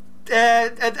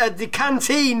at the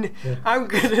canteen. Yeah. I'm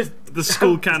gonna the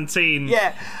school canteen.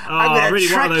 Yeah. I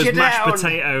really want those mashed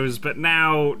potatoes, but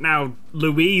now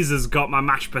Louise has got my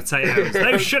mashed potatoes.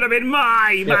 Those should have been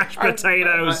my mashed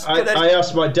potatoes. I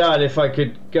asked my dad if I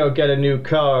could go get a new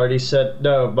car, and he said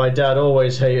no. My dad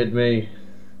always hated me.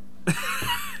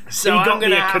 So he got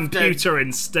me a computer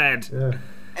instead. Yeah.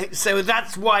 So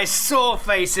that's why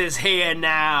Sawface is here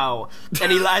now,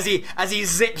 and as he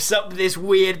zips up this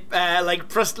weird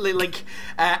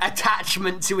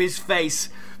attachment to his face,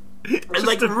 and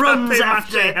like runs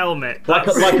after helmet, like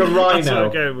a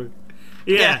rhino.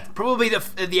 Yeah, probably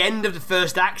the end of the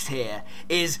first act here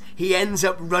is he ends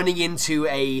up running into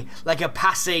a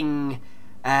passing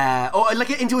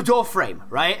into a door frame,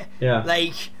 right? Yeah,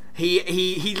 like.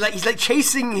 He's like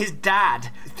chasing his dad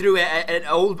through an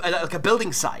old like a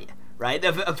building site, right,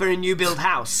 for a new build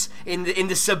house in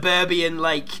the suburban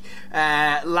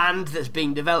land that's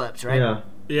being developed, right?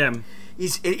 Yeah.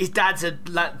 His dad's a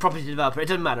property developer. It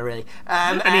doesn't matter really.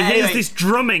 And he hears this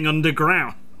drumming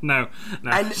underground. No.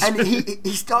 And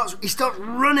he starts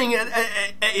running at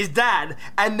his dad,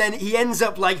 and then he ends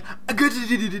up like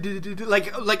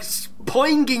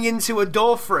poinging into a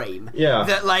door frame. Yeah.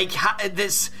 That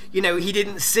this he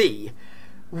didn't see,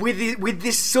 with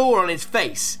this saw on his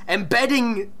face,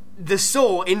 embedding the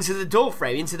saw into the door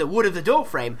frame, into the wood of the door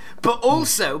frame. But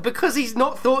also because he's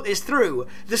not thought this through,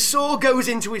 the saw goes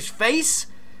into his face.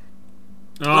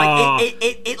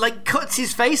 It cuts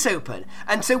his face open,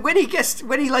 and so when he gets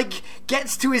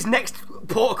to his next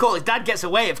port of call, his dad gets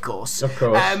away, of course.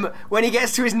 When he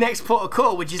gets to his next port of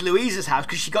call, which is Louisa's house,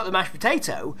 because she got the mashed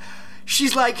potato,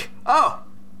 she's like, "Oh,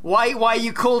 why are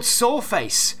you called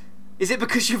Sawface? Is it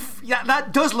because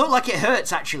that does look like it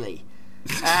hurts actually?"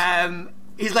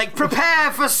 He's like,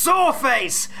 "Prepare for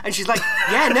Sawface," and she's like,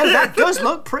 "Yeah, no, that does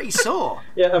look pretty sore."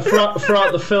 Yeah, and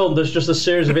throughout the film, there's just a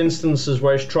series of instances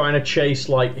where he's trying to chase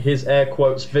his air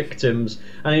quotes victims,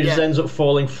 and he just ends up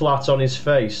falling flat on his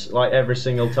face every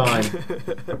single time.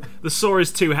 The saw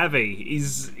is too heavy.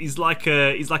 He's like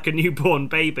a newborn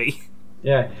baby.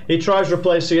 Yeah, he tries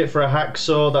replacing it for a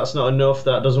hacksaw. That's not enough.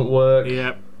 That doesn't work.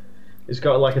 Yeah, he's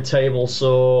got a table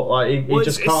saw. He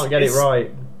just can't get it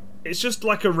right. It's just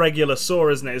like a regular saw,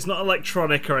 isn't it? It's not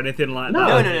electronic or anything like that.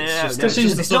 No. Because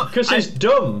he's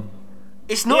dumb.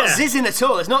 It's not zizzing at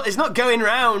all. It's not going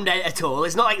round at all.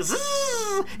 It's not like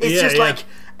zzz. It's just like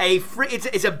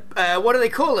it's a what do they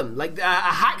call them? Like a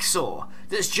hacksaw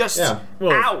that's just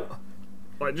out.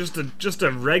 Like just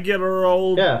a regular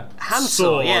old hand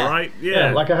saw, right?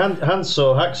 Yeah, like a hand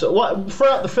saw, hacksaw.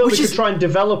 Throughout the film, he could try and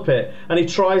develop it, and he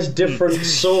tries different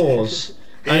saws,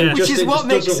 and it just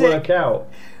doesn't work out.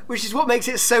 Which is what makes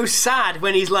it so sad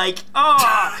when he's like,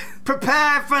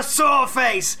 prepare for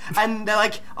Sawface, and they're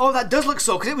like, oh, that does look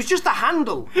sore, because it was just the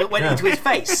handle that went into his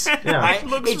face. Right? It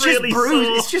looks it's really just bruise.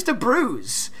 sore. It's just a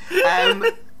bruise.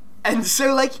 And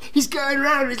so, like, he's going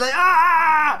around and he's like,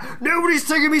 ah, nobody's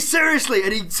taking me seriously.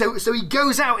 And he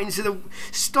goes out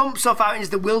stomps off out into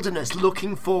the wilderness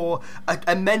looking for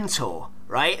a mentor,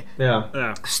 right? Yeah.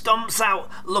 Stomps out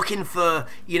looking for,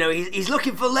 he's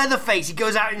looking for Leatherface. He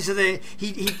goes out into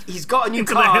he's got a new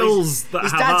Into car. the hills that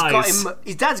have eyes.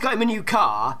 His dad's got him a new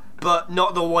car, but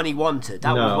not the one he wanted.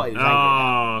 That was what he was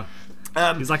angry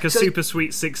about. He's like a super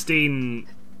sweet 16.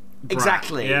 Brat.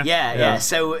 Exactly. Yeah.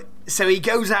 So he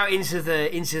goes out into the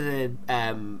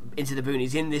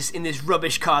boonies in this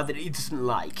rubbish car that he doesn't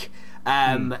like,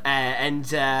 and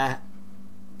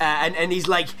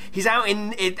he's out in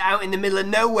the middle of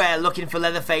nowhere looking for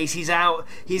Leatherface.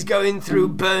 He's going through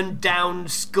burned down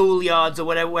schoolyards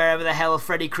or wherever the hell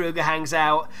Freddy Krueger hangs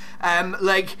out.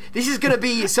 This is going to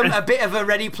be a bit of a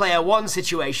Ready Player One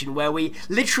situation where we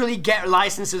literally get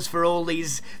licenses for all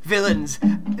these villains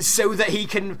so that he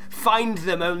can find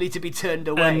them only to be turned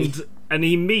away. And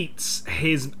he meets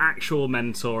his actual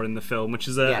mentor in the film, which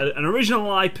is an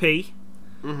original IP,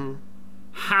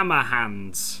 Hammer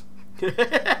Hands.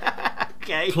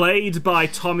 Okay. Played by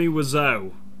Tommy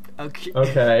Wiseau.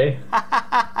 Okay.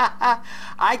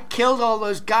 I killed all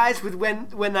those guys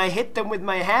when I hit them with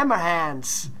my hammer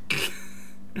hands.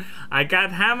 I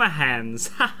got hammer hands.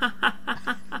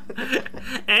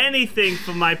 Anything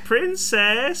for my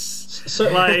princess. So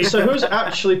who's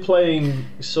actually playing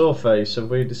Sawface? Have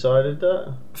we decided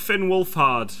that? Finn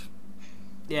Wolfhard.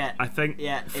 Yeah. I think.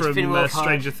 Yeah. From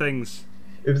Stranger Things.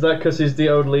 Is that because he's the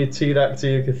only teen actor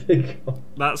you can think of?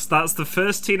 That's the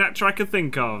first teen actor I could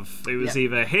think of. It was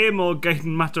either him or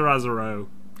Gaten Matarazzo.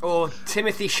 Or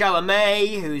Timothy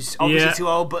Chalamet, who's obviously too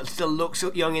old but still looks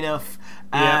young enough.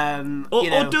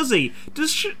 Or does he?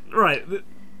 Right,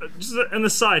 just an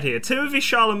aside here. Timothy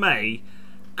Chalamet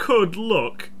could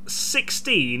look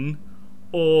 16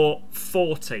 or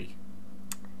 40.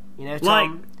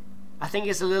 Tom, I think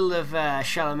it's a little of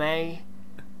Chalamet,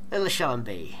 a little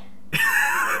Chalamet.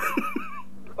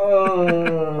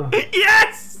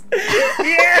 Yes!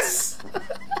 Yes!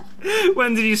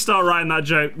 When did you start writing that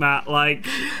joke, Matt?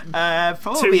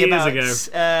 Probably 2 years about ago.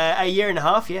 A year and a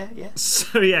half, yeah.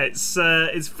 So it's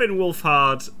Finn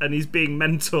Wolfhard, and he's being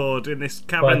mentored in this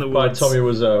cabin in the by woods. Tommy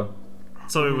Wiseau.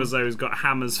 Tommy Wiseau's got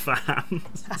hammers for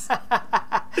hands.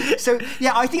 So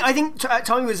yeah, I think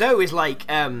Tommy Wiseau is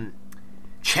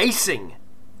chasing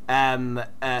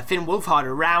Finn Wolfhard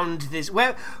around this.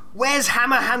 Where's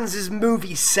Hammer Hands'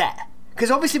 movie set? Because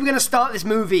obviously we're going to start this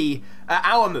movie,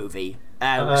 our movie,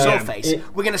 Sawface.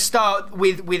 We're going to start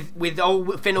with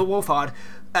old Finn Wolfhard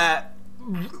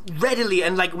readily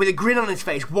and with a grin on his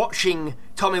face watching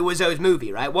Tommy Wiseau's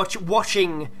movie, right?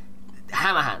 Watching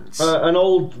Hammer Hands. An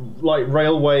old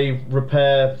railway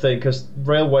repair thing, because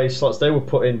railway slots they were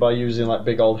put in by using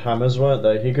big old hammers, weren't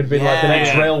they? He could be an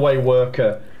ex-railway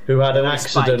worker who had an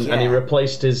accident and he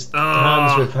replaced his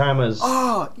hands with hammers.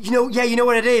 Oh, you know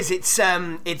what it is? It's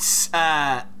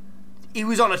he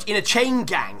was in a chain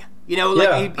gang. He was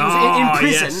in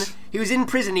prison. Yes. He was in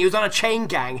prison. He was on a chain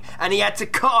gang, and he had to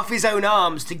cut off his own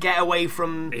arms to get away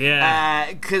from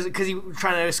because he was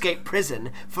trying to escape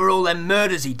prison for all them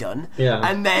murders he done. Yeah,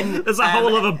 and then there's a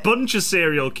whole other bunch of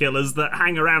serial killers that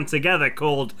hang around together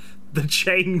called the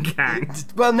Chain Gang.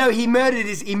 Well, no, he murdered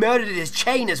his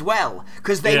chain as well,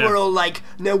 because they were all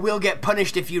no, we'll get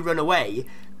punished if you run away,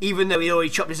 even though he'd already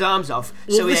chopped his arms off.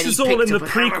 Well, so this is all in the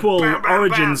prequel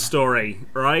origin story,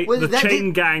 right? Well, the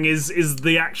Chain Gang is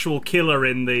the actual killer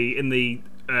in the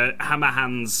Hammer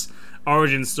Hands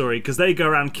origin story, because they go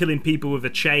around killing people with a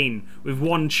chain, with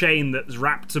one chain that's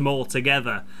wrapped them all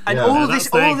together. And all this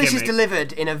is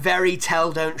delivered in a very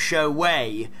tell don't show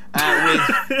way,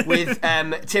 with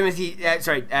Timothy,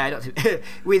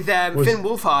 with Finn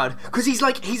Wolfhard, because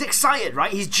he's excited,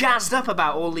 right? He's jazzed up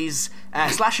about all these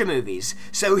slasher movies.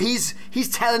 So he's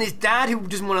telling his dad, who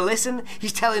doesn't want to listen.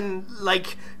 He's telling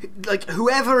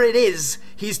whoever it is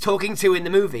he's talking to in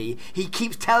the movie. He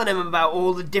keeps telling him about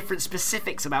all the different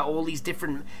specifics about all these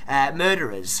different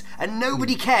murderers, and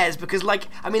nobody cares because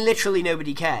literally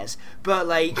nobody cares. But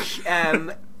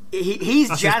he's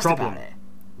That's jazzed about it.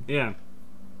 Yeah.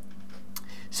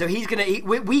 So he's gonna.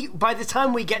 We by the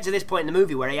time we get to this point in the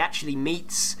movie where he actually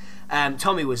meets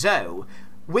Tommy Wiseau,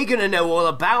 we're gonna know all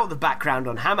about the background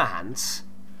on Hammer Hands.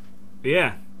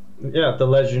 Yeah. Yeah, the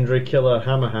legendary killer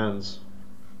Hammer Hands.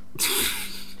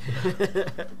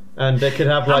 And they could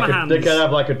have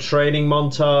a training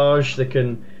montage. They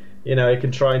can, you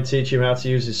can try and teach him how to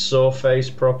use his saw face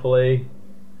properly.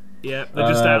 Yeah, they're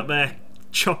just out there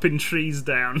chopping trees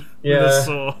down with a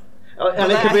saw.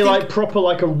 And it could be proper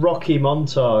a Rocky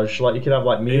montage. You could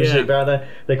have music down there.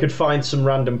 They could find some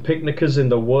random picnickers in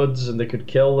the woods and they could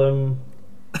kill them.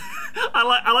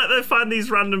 I like they find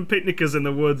these random picnickers in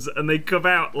the woods and they come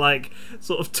out like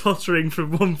sort of tottering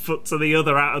from one foot to the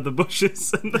other out of the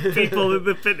bushes, and the people in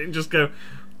the picnic just go,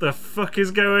 "The fuck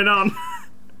is going on?"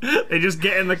 They just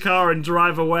get in the car and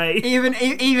drive away.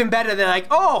 Even better, they're like,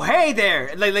 "Oh, hey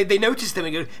there!" Like they notice them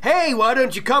and go, "Hey, why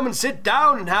don't you come and sit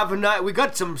down and have a night? We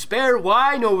got some spare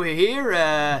wine over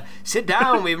here. Sit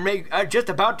down. We're just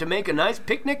about to make a nice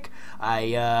picnic.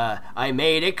 I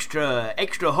made extra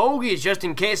hoagies just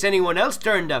in case anyone else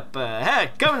turned up. Hey,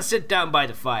 come and sit down by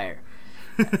the fire."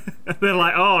 They're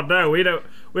like, "Oh no,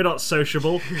 we're not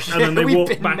sociable," and then they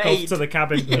walk back off to the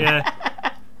cabin. Yeah.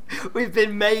 We've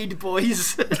been made,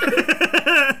 boys.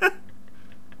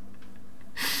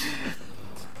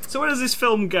 So where does this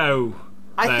film go?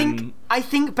 I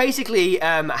think basically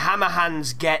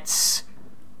Hammerhands gets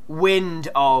wind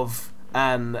of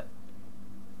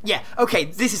yeah, okay,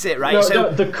 this is it, right? No,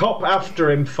 the cop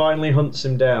after him finally hunts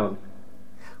him down.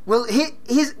 Well,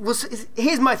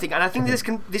 here's my thing, and I think these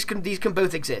can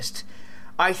both exist.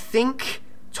 I think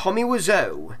Tommy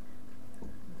Wiseau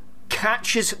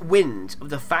catches wind of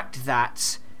the fact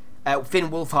that Finn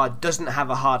Wolfhard doesn't have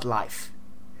a hard life,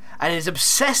 and is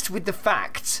obsessed with the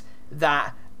fact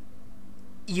that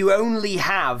you only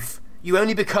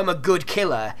become a good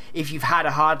killer if you've had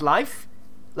a hard life,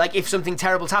 like if something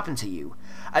terrible's happened to you.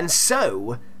 And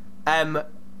so Tommy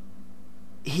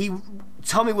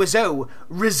Wiseau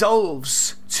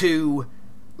resolves to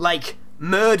like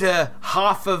murder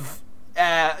half of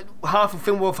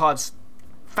Finn Wolfhard's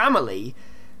family,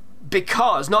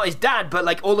 because not his dad, but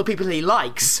like all the people he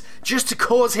likes, just to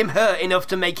cause him hurt enough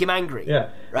to make him angry. Yeah,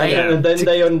 right. And then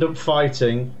they end up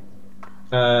fighting,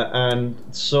 and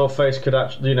Sawface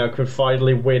could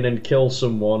finally win and kill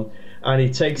someone, and he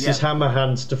takes his hammer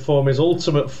hands to form his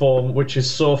ultimate form, which is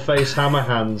Sawface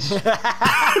Hammerhands.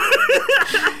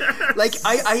 Like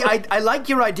I like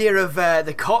your idea of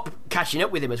the cop catching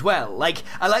up with him as well. Like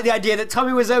I like the idea that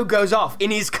Tommy Wiseau goes off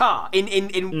in his car, in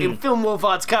Finn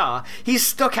Wolfhard's car. He's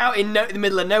stuck out in the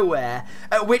middle of nowhere.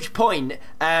 At which point,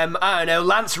 I don't know,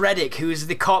 Lance Reddick, who's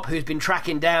the cop who's been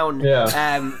tracking down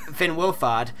Finn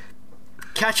Wolfhard,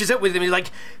 catches up with him. He's like,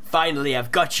 "Finally,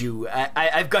 I've got you.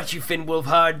 I've got you, Finn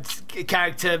Wolfhard's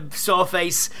character,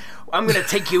 Sawface. I'm going to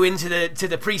take you into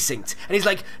the precinct." And he's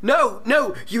like, no,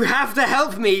 you have to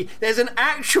help me. There's an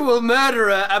actual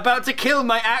murderer about to kill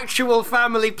my actual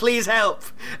family. Please help.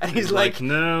 And he's like,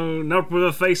 "No, not with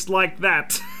a face like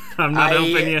that. I'm not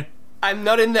helping you. I'm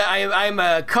not in the. I'm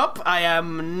a cop. I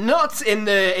am not in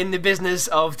the business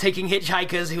of taking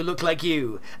hitchhikers who look like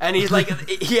you." And he's like,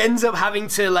 he ends up having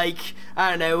to, like, I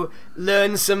don't know,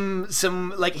 learn some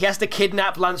like, he has to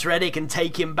kidnap Lance Reddick and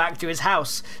take him back to his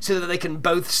house so that they can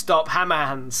both stop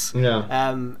Hammerhands.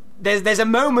 Yeah. There's a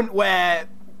moment where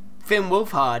Finn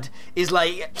Wolfhard is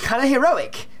like kind of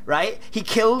heroic, right? He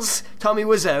kills Tommy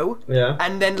Wiseau. Yeah.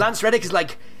 And then Lance Reddick is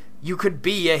like, "You could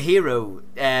be a hero,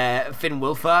 Finn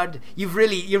Wolfhard. You've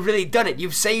really done it.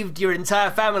 You've saved your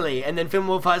entire family." And then Finn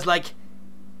Wolfhard's like,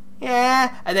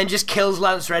 "Yeah," and then just kills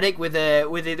Lance Reddick with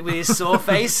his saw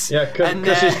face. Yeah,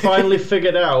 because he's finally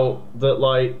figured out that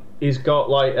like he's got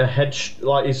like a head,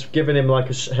 like he's given him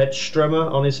like a head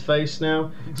strimmer on his face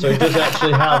now, so he does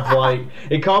actually have like,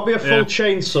 it can't be a full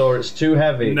chainsaw. It's too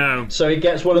heavy. No. So he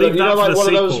gets one of those, like one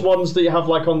of those ones that you have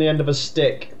like on the end of a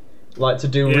stick, like to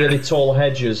do really tall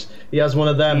hedges. He has one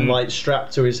of them like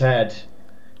strapped to his head.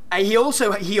 And he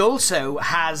also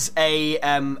has a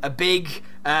big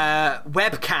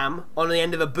webcam on the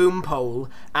end of a boom pole,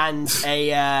 and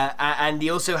and he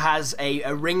also has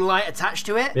a ring light attached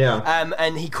to it. Yeah.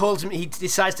 And he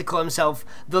decides to call himself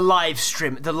the Life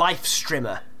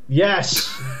Strimmer.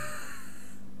 Yes.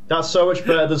 That's so much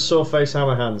better than Sawface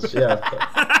Hammerhands. Yeah.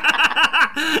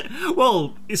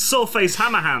 Well, it's Sawface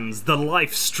Hammerhands, the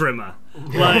Life Strimmer.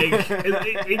 Like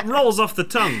it rolls off the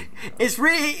tongue. It's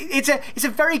a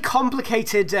very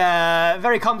complicated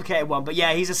one. But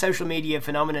yeah, he's a social media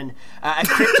phenomenon. A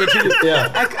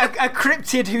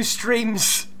cryptid who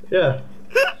streams. Yeah.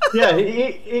 Yeah,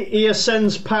 he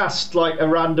ascends past like a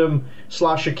random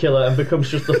slasher killer and becomes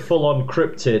just a full-on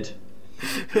cryptid.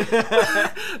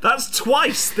 That's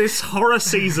twice this horror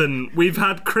season we've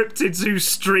had cryptids who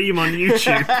stream on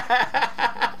YouTube.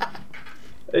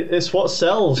 It's what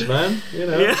sells, man. You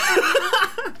know. Yeah.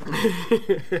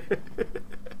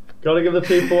 Gotta give the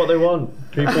people what they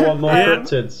want. People want more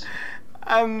cryptids.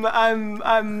 I'm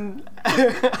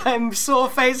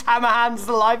Sawface Hammerhands,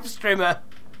 the Live Streamer.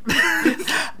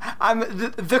 I'm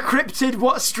the cryptid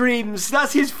what streams.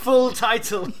 That's his full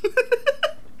title.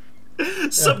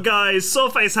 Sup guys,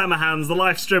 Sawface Hammerhands, the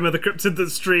live streamer, the cryptid that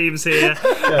streams here.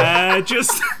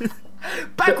 Just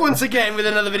Back once again with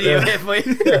another video here for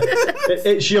you.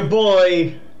 It's your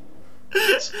boy,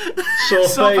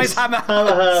 Sawface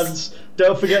Hammerhands.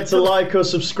 Don't forget to like or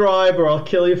subscribe, or I'll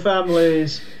kill your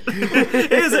families.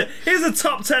 Here's a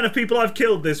top 10 of people I've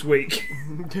killed this week.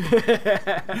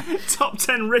 Top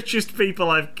 10 richest people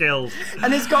I've killed.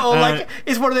 And it's got all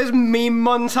it's one of those meme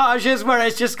montages where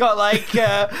it's just got it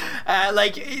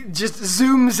just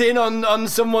zooms in on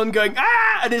someone going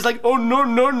and it's like, oh no.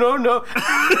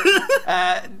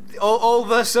 All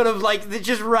the sort of they're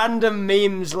just random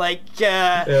memes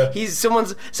he's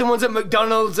someone's at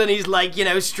McDonald's and he's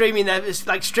streaming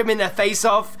their face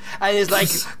off and he's like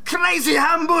crazy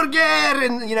hamburger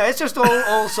and it's just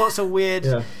all sorts of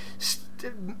weird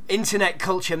internet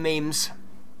culture memes.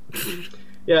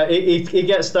 Yeah, he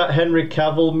gets that Henry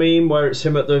Cavill meme where it's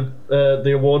him at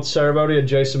the awards ceremony and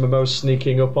Jason Momoa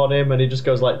sneaking up on him and he just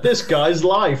goes like, "This guy's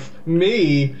life,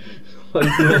 me,"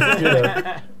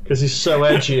 because he's so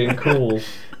edgy and cool.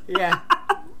 Yeah,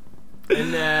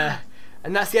 and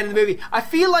that's the end of the movie. I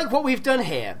feel like what we've done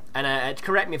here, and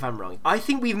correct me if I'm wrong, I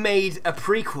think we've made a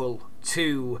prequel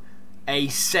to a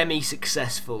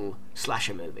semi-successful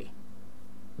slasher movie.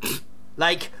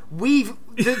 We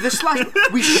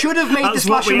should have made the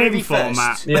slasher movie first.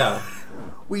 Matt. Yeah.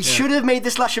 We should have made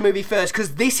the slasher movie first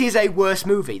because this is a worse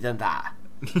movie than that.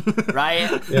 Right?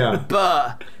 Yeah.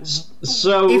 But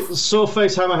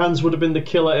Sawface Hammerhands would have been the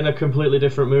killer in a completely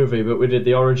different movie, but we did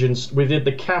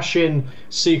the cash-in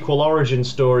sequel origin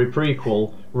story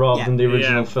prequel rather than the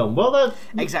original film. Well, that's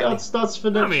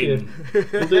for next year.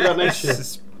 We'll do that next year.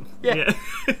 Yeah.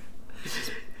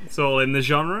 It's all in the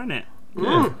genre, isn't it?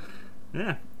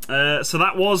 Yeah. So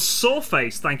that was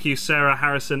Sawface. Thank you, Sarah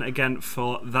Harrison, again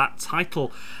for that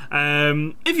title.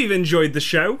 If you've enjoyed the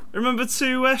show, remember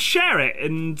to share it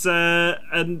and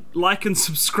like and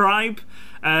subscribe.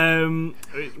 Is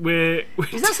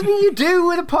that something you do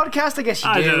with a podcast? I guess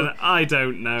you do. I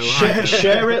don't know.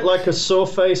 Share it like a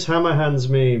Sawface Hammerhands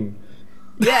meme.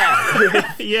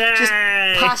 Yeah. Yeah. Just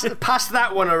pass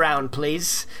that one around,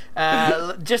 please.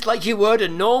 Just like you would a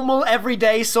normal,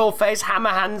 everyday Sawface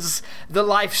Hammerhands, the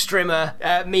live streamer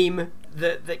meme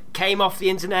that came off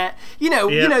the internet. You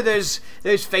know those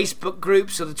Facebook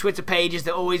groups or the Twitter pages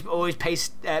that always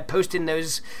posting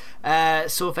those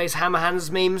Sawface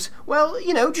Hammerhands memes. Well,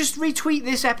 just retweet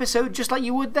this episode just like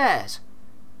you would theirs.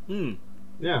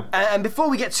 Yeah. And before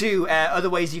we get to other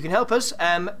ways you can help us,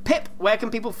 Pip, where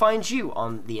can people find you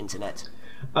on the internet?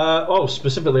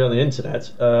 Specifically on the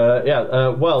internet.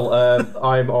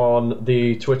 I'm on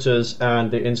the Twitters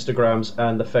and the Instagrams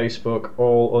and the Facebook,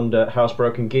 all under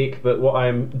Housebroken Geek. But what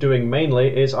I'm doing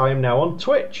mainly is I am now on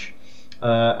Twitch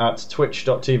at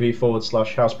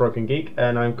twitch.tv/Housebroken Geek,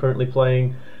 and I'm currently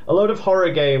playing a load of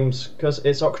horror games because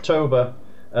it's October.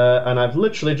 And I've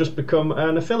literally just become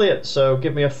an affiliate, so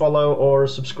give me a follow or a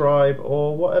subscribe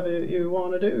or whatever you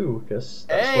want to do, because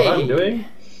that's what I'm doing.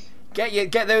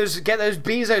 Get those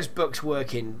Bezos books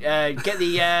working.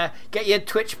 Get your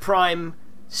Twitch Prime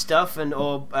stuff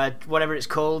or whatever it's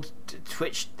called,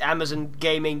 Twitch Amazon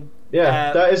Gaming.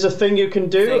 Yeah, that is a thing you can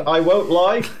do. I won't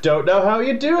lie, don't know how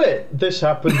you do it. This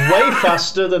happened way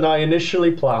faster than I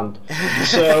initially planned.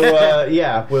 So,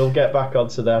 we'll get back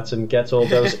onto that and get all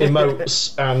those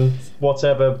emotes and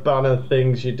whatever banner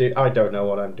things you do. I don't know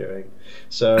what I'm doing.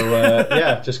 So,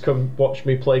 just come watch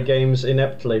me play games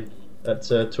ineptly at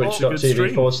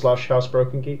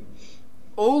twitch.tv/Housebroken Geek.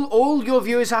 All your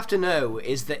viewers have to know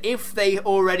is that if they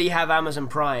already have Amazon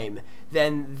Prime,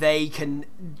 then they can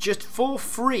just for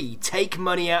free take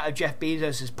money out of Jeff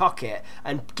Bezos' pocket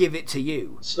and give it to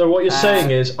you. So what you're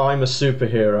saying is I'm a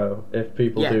superhero if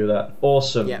people do that.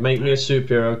 Awesome. Yeah. Make me a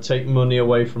superhero, take money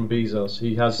away from Bezos.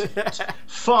 He has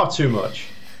far too much.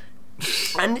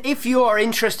 And if you are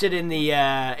interested in the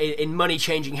in money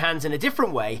changing hands in a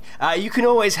different way, you can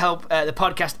always help the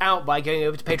podcast out by going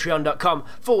over to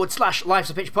patreon.com/Life's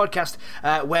a Pitch podcast,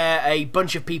 where a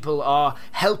bunch of people are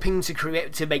helping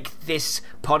to make this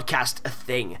podcast a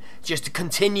thing, just to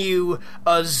continue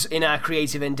us in our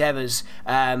creative endeavors.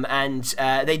 And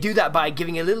they do that by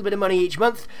giving a little bit of money each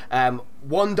month.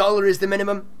 $1 is the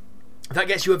minimum. That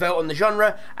gets you a vote on the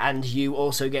genre, and you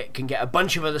also can get a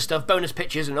bunch of other stuff, bonus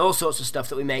pictures and all sorts of stuff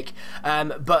that we make.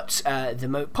 But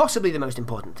possibly the most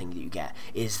important thing that you get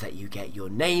is that you get your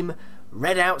name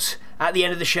read out at the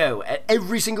end of the show.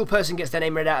 Every single person gets their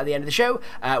name read out at the end of the show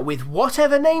with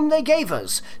whatever name they gave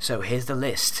us. So here's the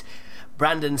list.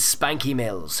 Brandon Spanky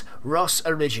Mills, Ross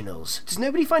Originals. Does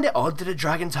nobody find it odd that a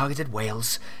dragon targeted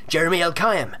Wales? Jeremy L.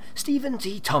 Kayam, Stephen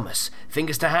D. Thomas,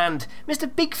 Fingers to Hand, Mr.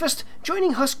 Bigfast,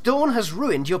 joining Husk Dawn has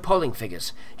ruined your polling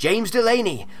figures. James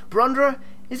Delaney, Brondra,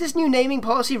 Is this new naming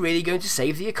policy really going to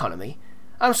save the economy?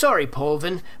 I'm sorry,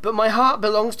 Paulvin, but my heart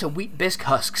belongs to Wheat Bisque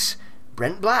husks.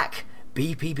 Brent Black,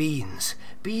 BP Beans,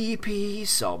 BP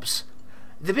Sobs.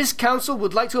 The Bisque Council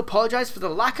would like to apologise for the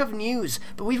lack of news,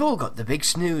 but we've all got the big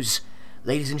snooze.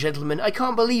 Ladies and gentlemen, I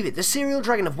can't believe it. The cereal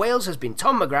dragon of Wales has been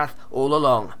Tom McGrath all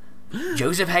along.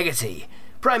 Joseph Hegarty.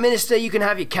 Prime Minister, you can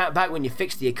have your cat back when you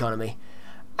fix the economy.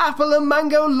 Apple and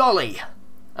mango lolly.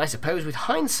 I suppose with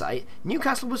hindsight,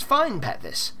 Newcastle was fine, pet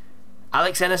this.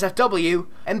 Alex NSFW.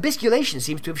 Embisculation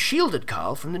seems to have shielded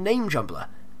Carl from the name jumbler.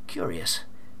 Curious.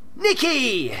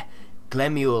 Nikki!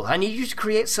 Glemuel, I need you to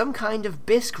create some kind of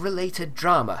bisque-related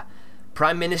drama.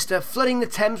 Prime Minister, flooding the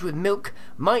Thames with milk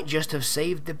might just have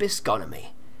saved the bisconomy.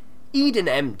 Eden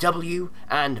MW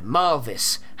and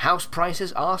Marvis. House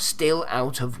prices are still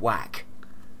out of whack.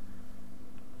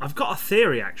 I've got a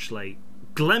theory, actually.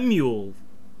 Glemuel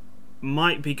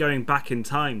might be going back in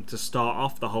time to start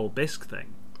off the whole bisque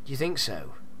thing. Do you think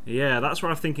so? Yeah, that's where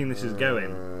I'm thinking this is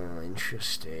going.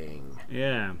 Interesting.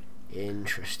 Yeah.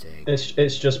 Interesting.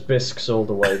 It's just bisques all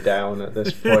the way down at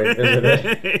this point, isn't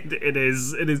it? It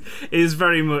is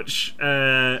very much.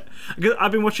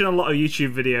 I've been watching a lot of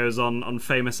YouTube videos on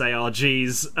famous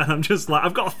ARGs, and I'm just like,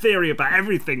 I've got a theory about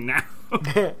everything now.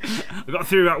 I've got a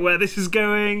theory about where this is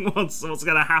going, what's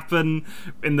going to happen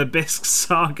in the bisque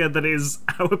saga that is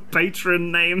our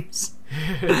patron names.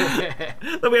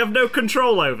 That we have no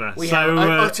control over. We have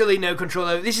utterly no control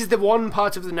over. This is the one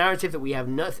part of the narrative that we have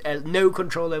no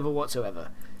control over whatsoever.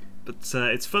 But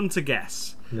it's fun to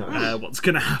guess what's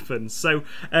going to happen. So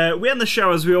we end the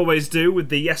show as we always do with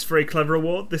the Yes Very Clever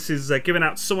Award. This is given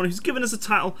out to someone who's given us a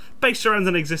title based around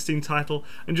an existing title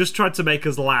and just tried to make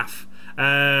us laugh.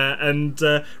 And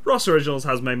Ross Originals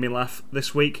has made me laugh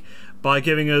this week by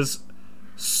giving us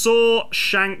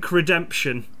Sawshank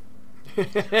Redemption.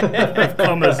 With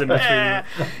commas in between.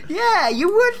 Yeah,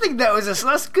 you would think that's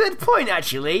a good point,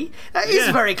 actually. That is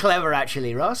very clever,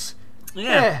 actually, Ross.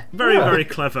 Yeah. Very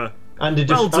clever. Andy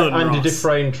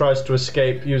Dufresne tries to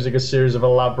escape using a series of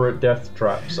elaborate death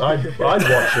traps. I'd watch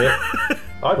it.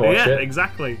 I'd watch it. Yeah,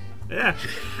 exactly. Yeah.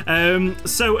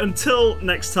 So until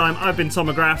next time, I've been Tom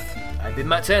McGrath. I've been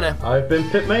Matt Turner. I've been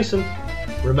Pip Mason.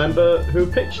 Remember who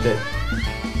pitched it?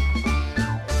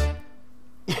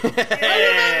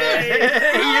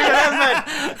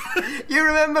 You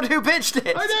remembered who pitched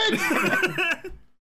it. I did.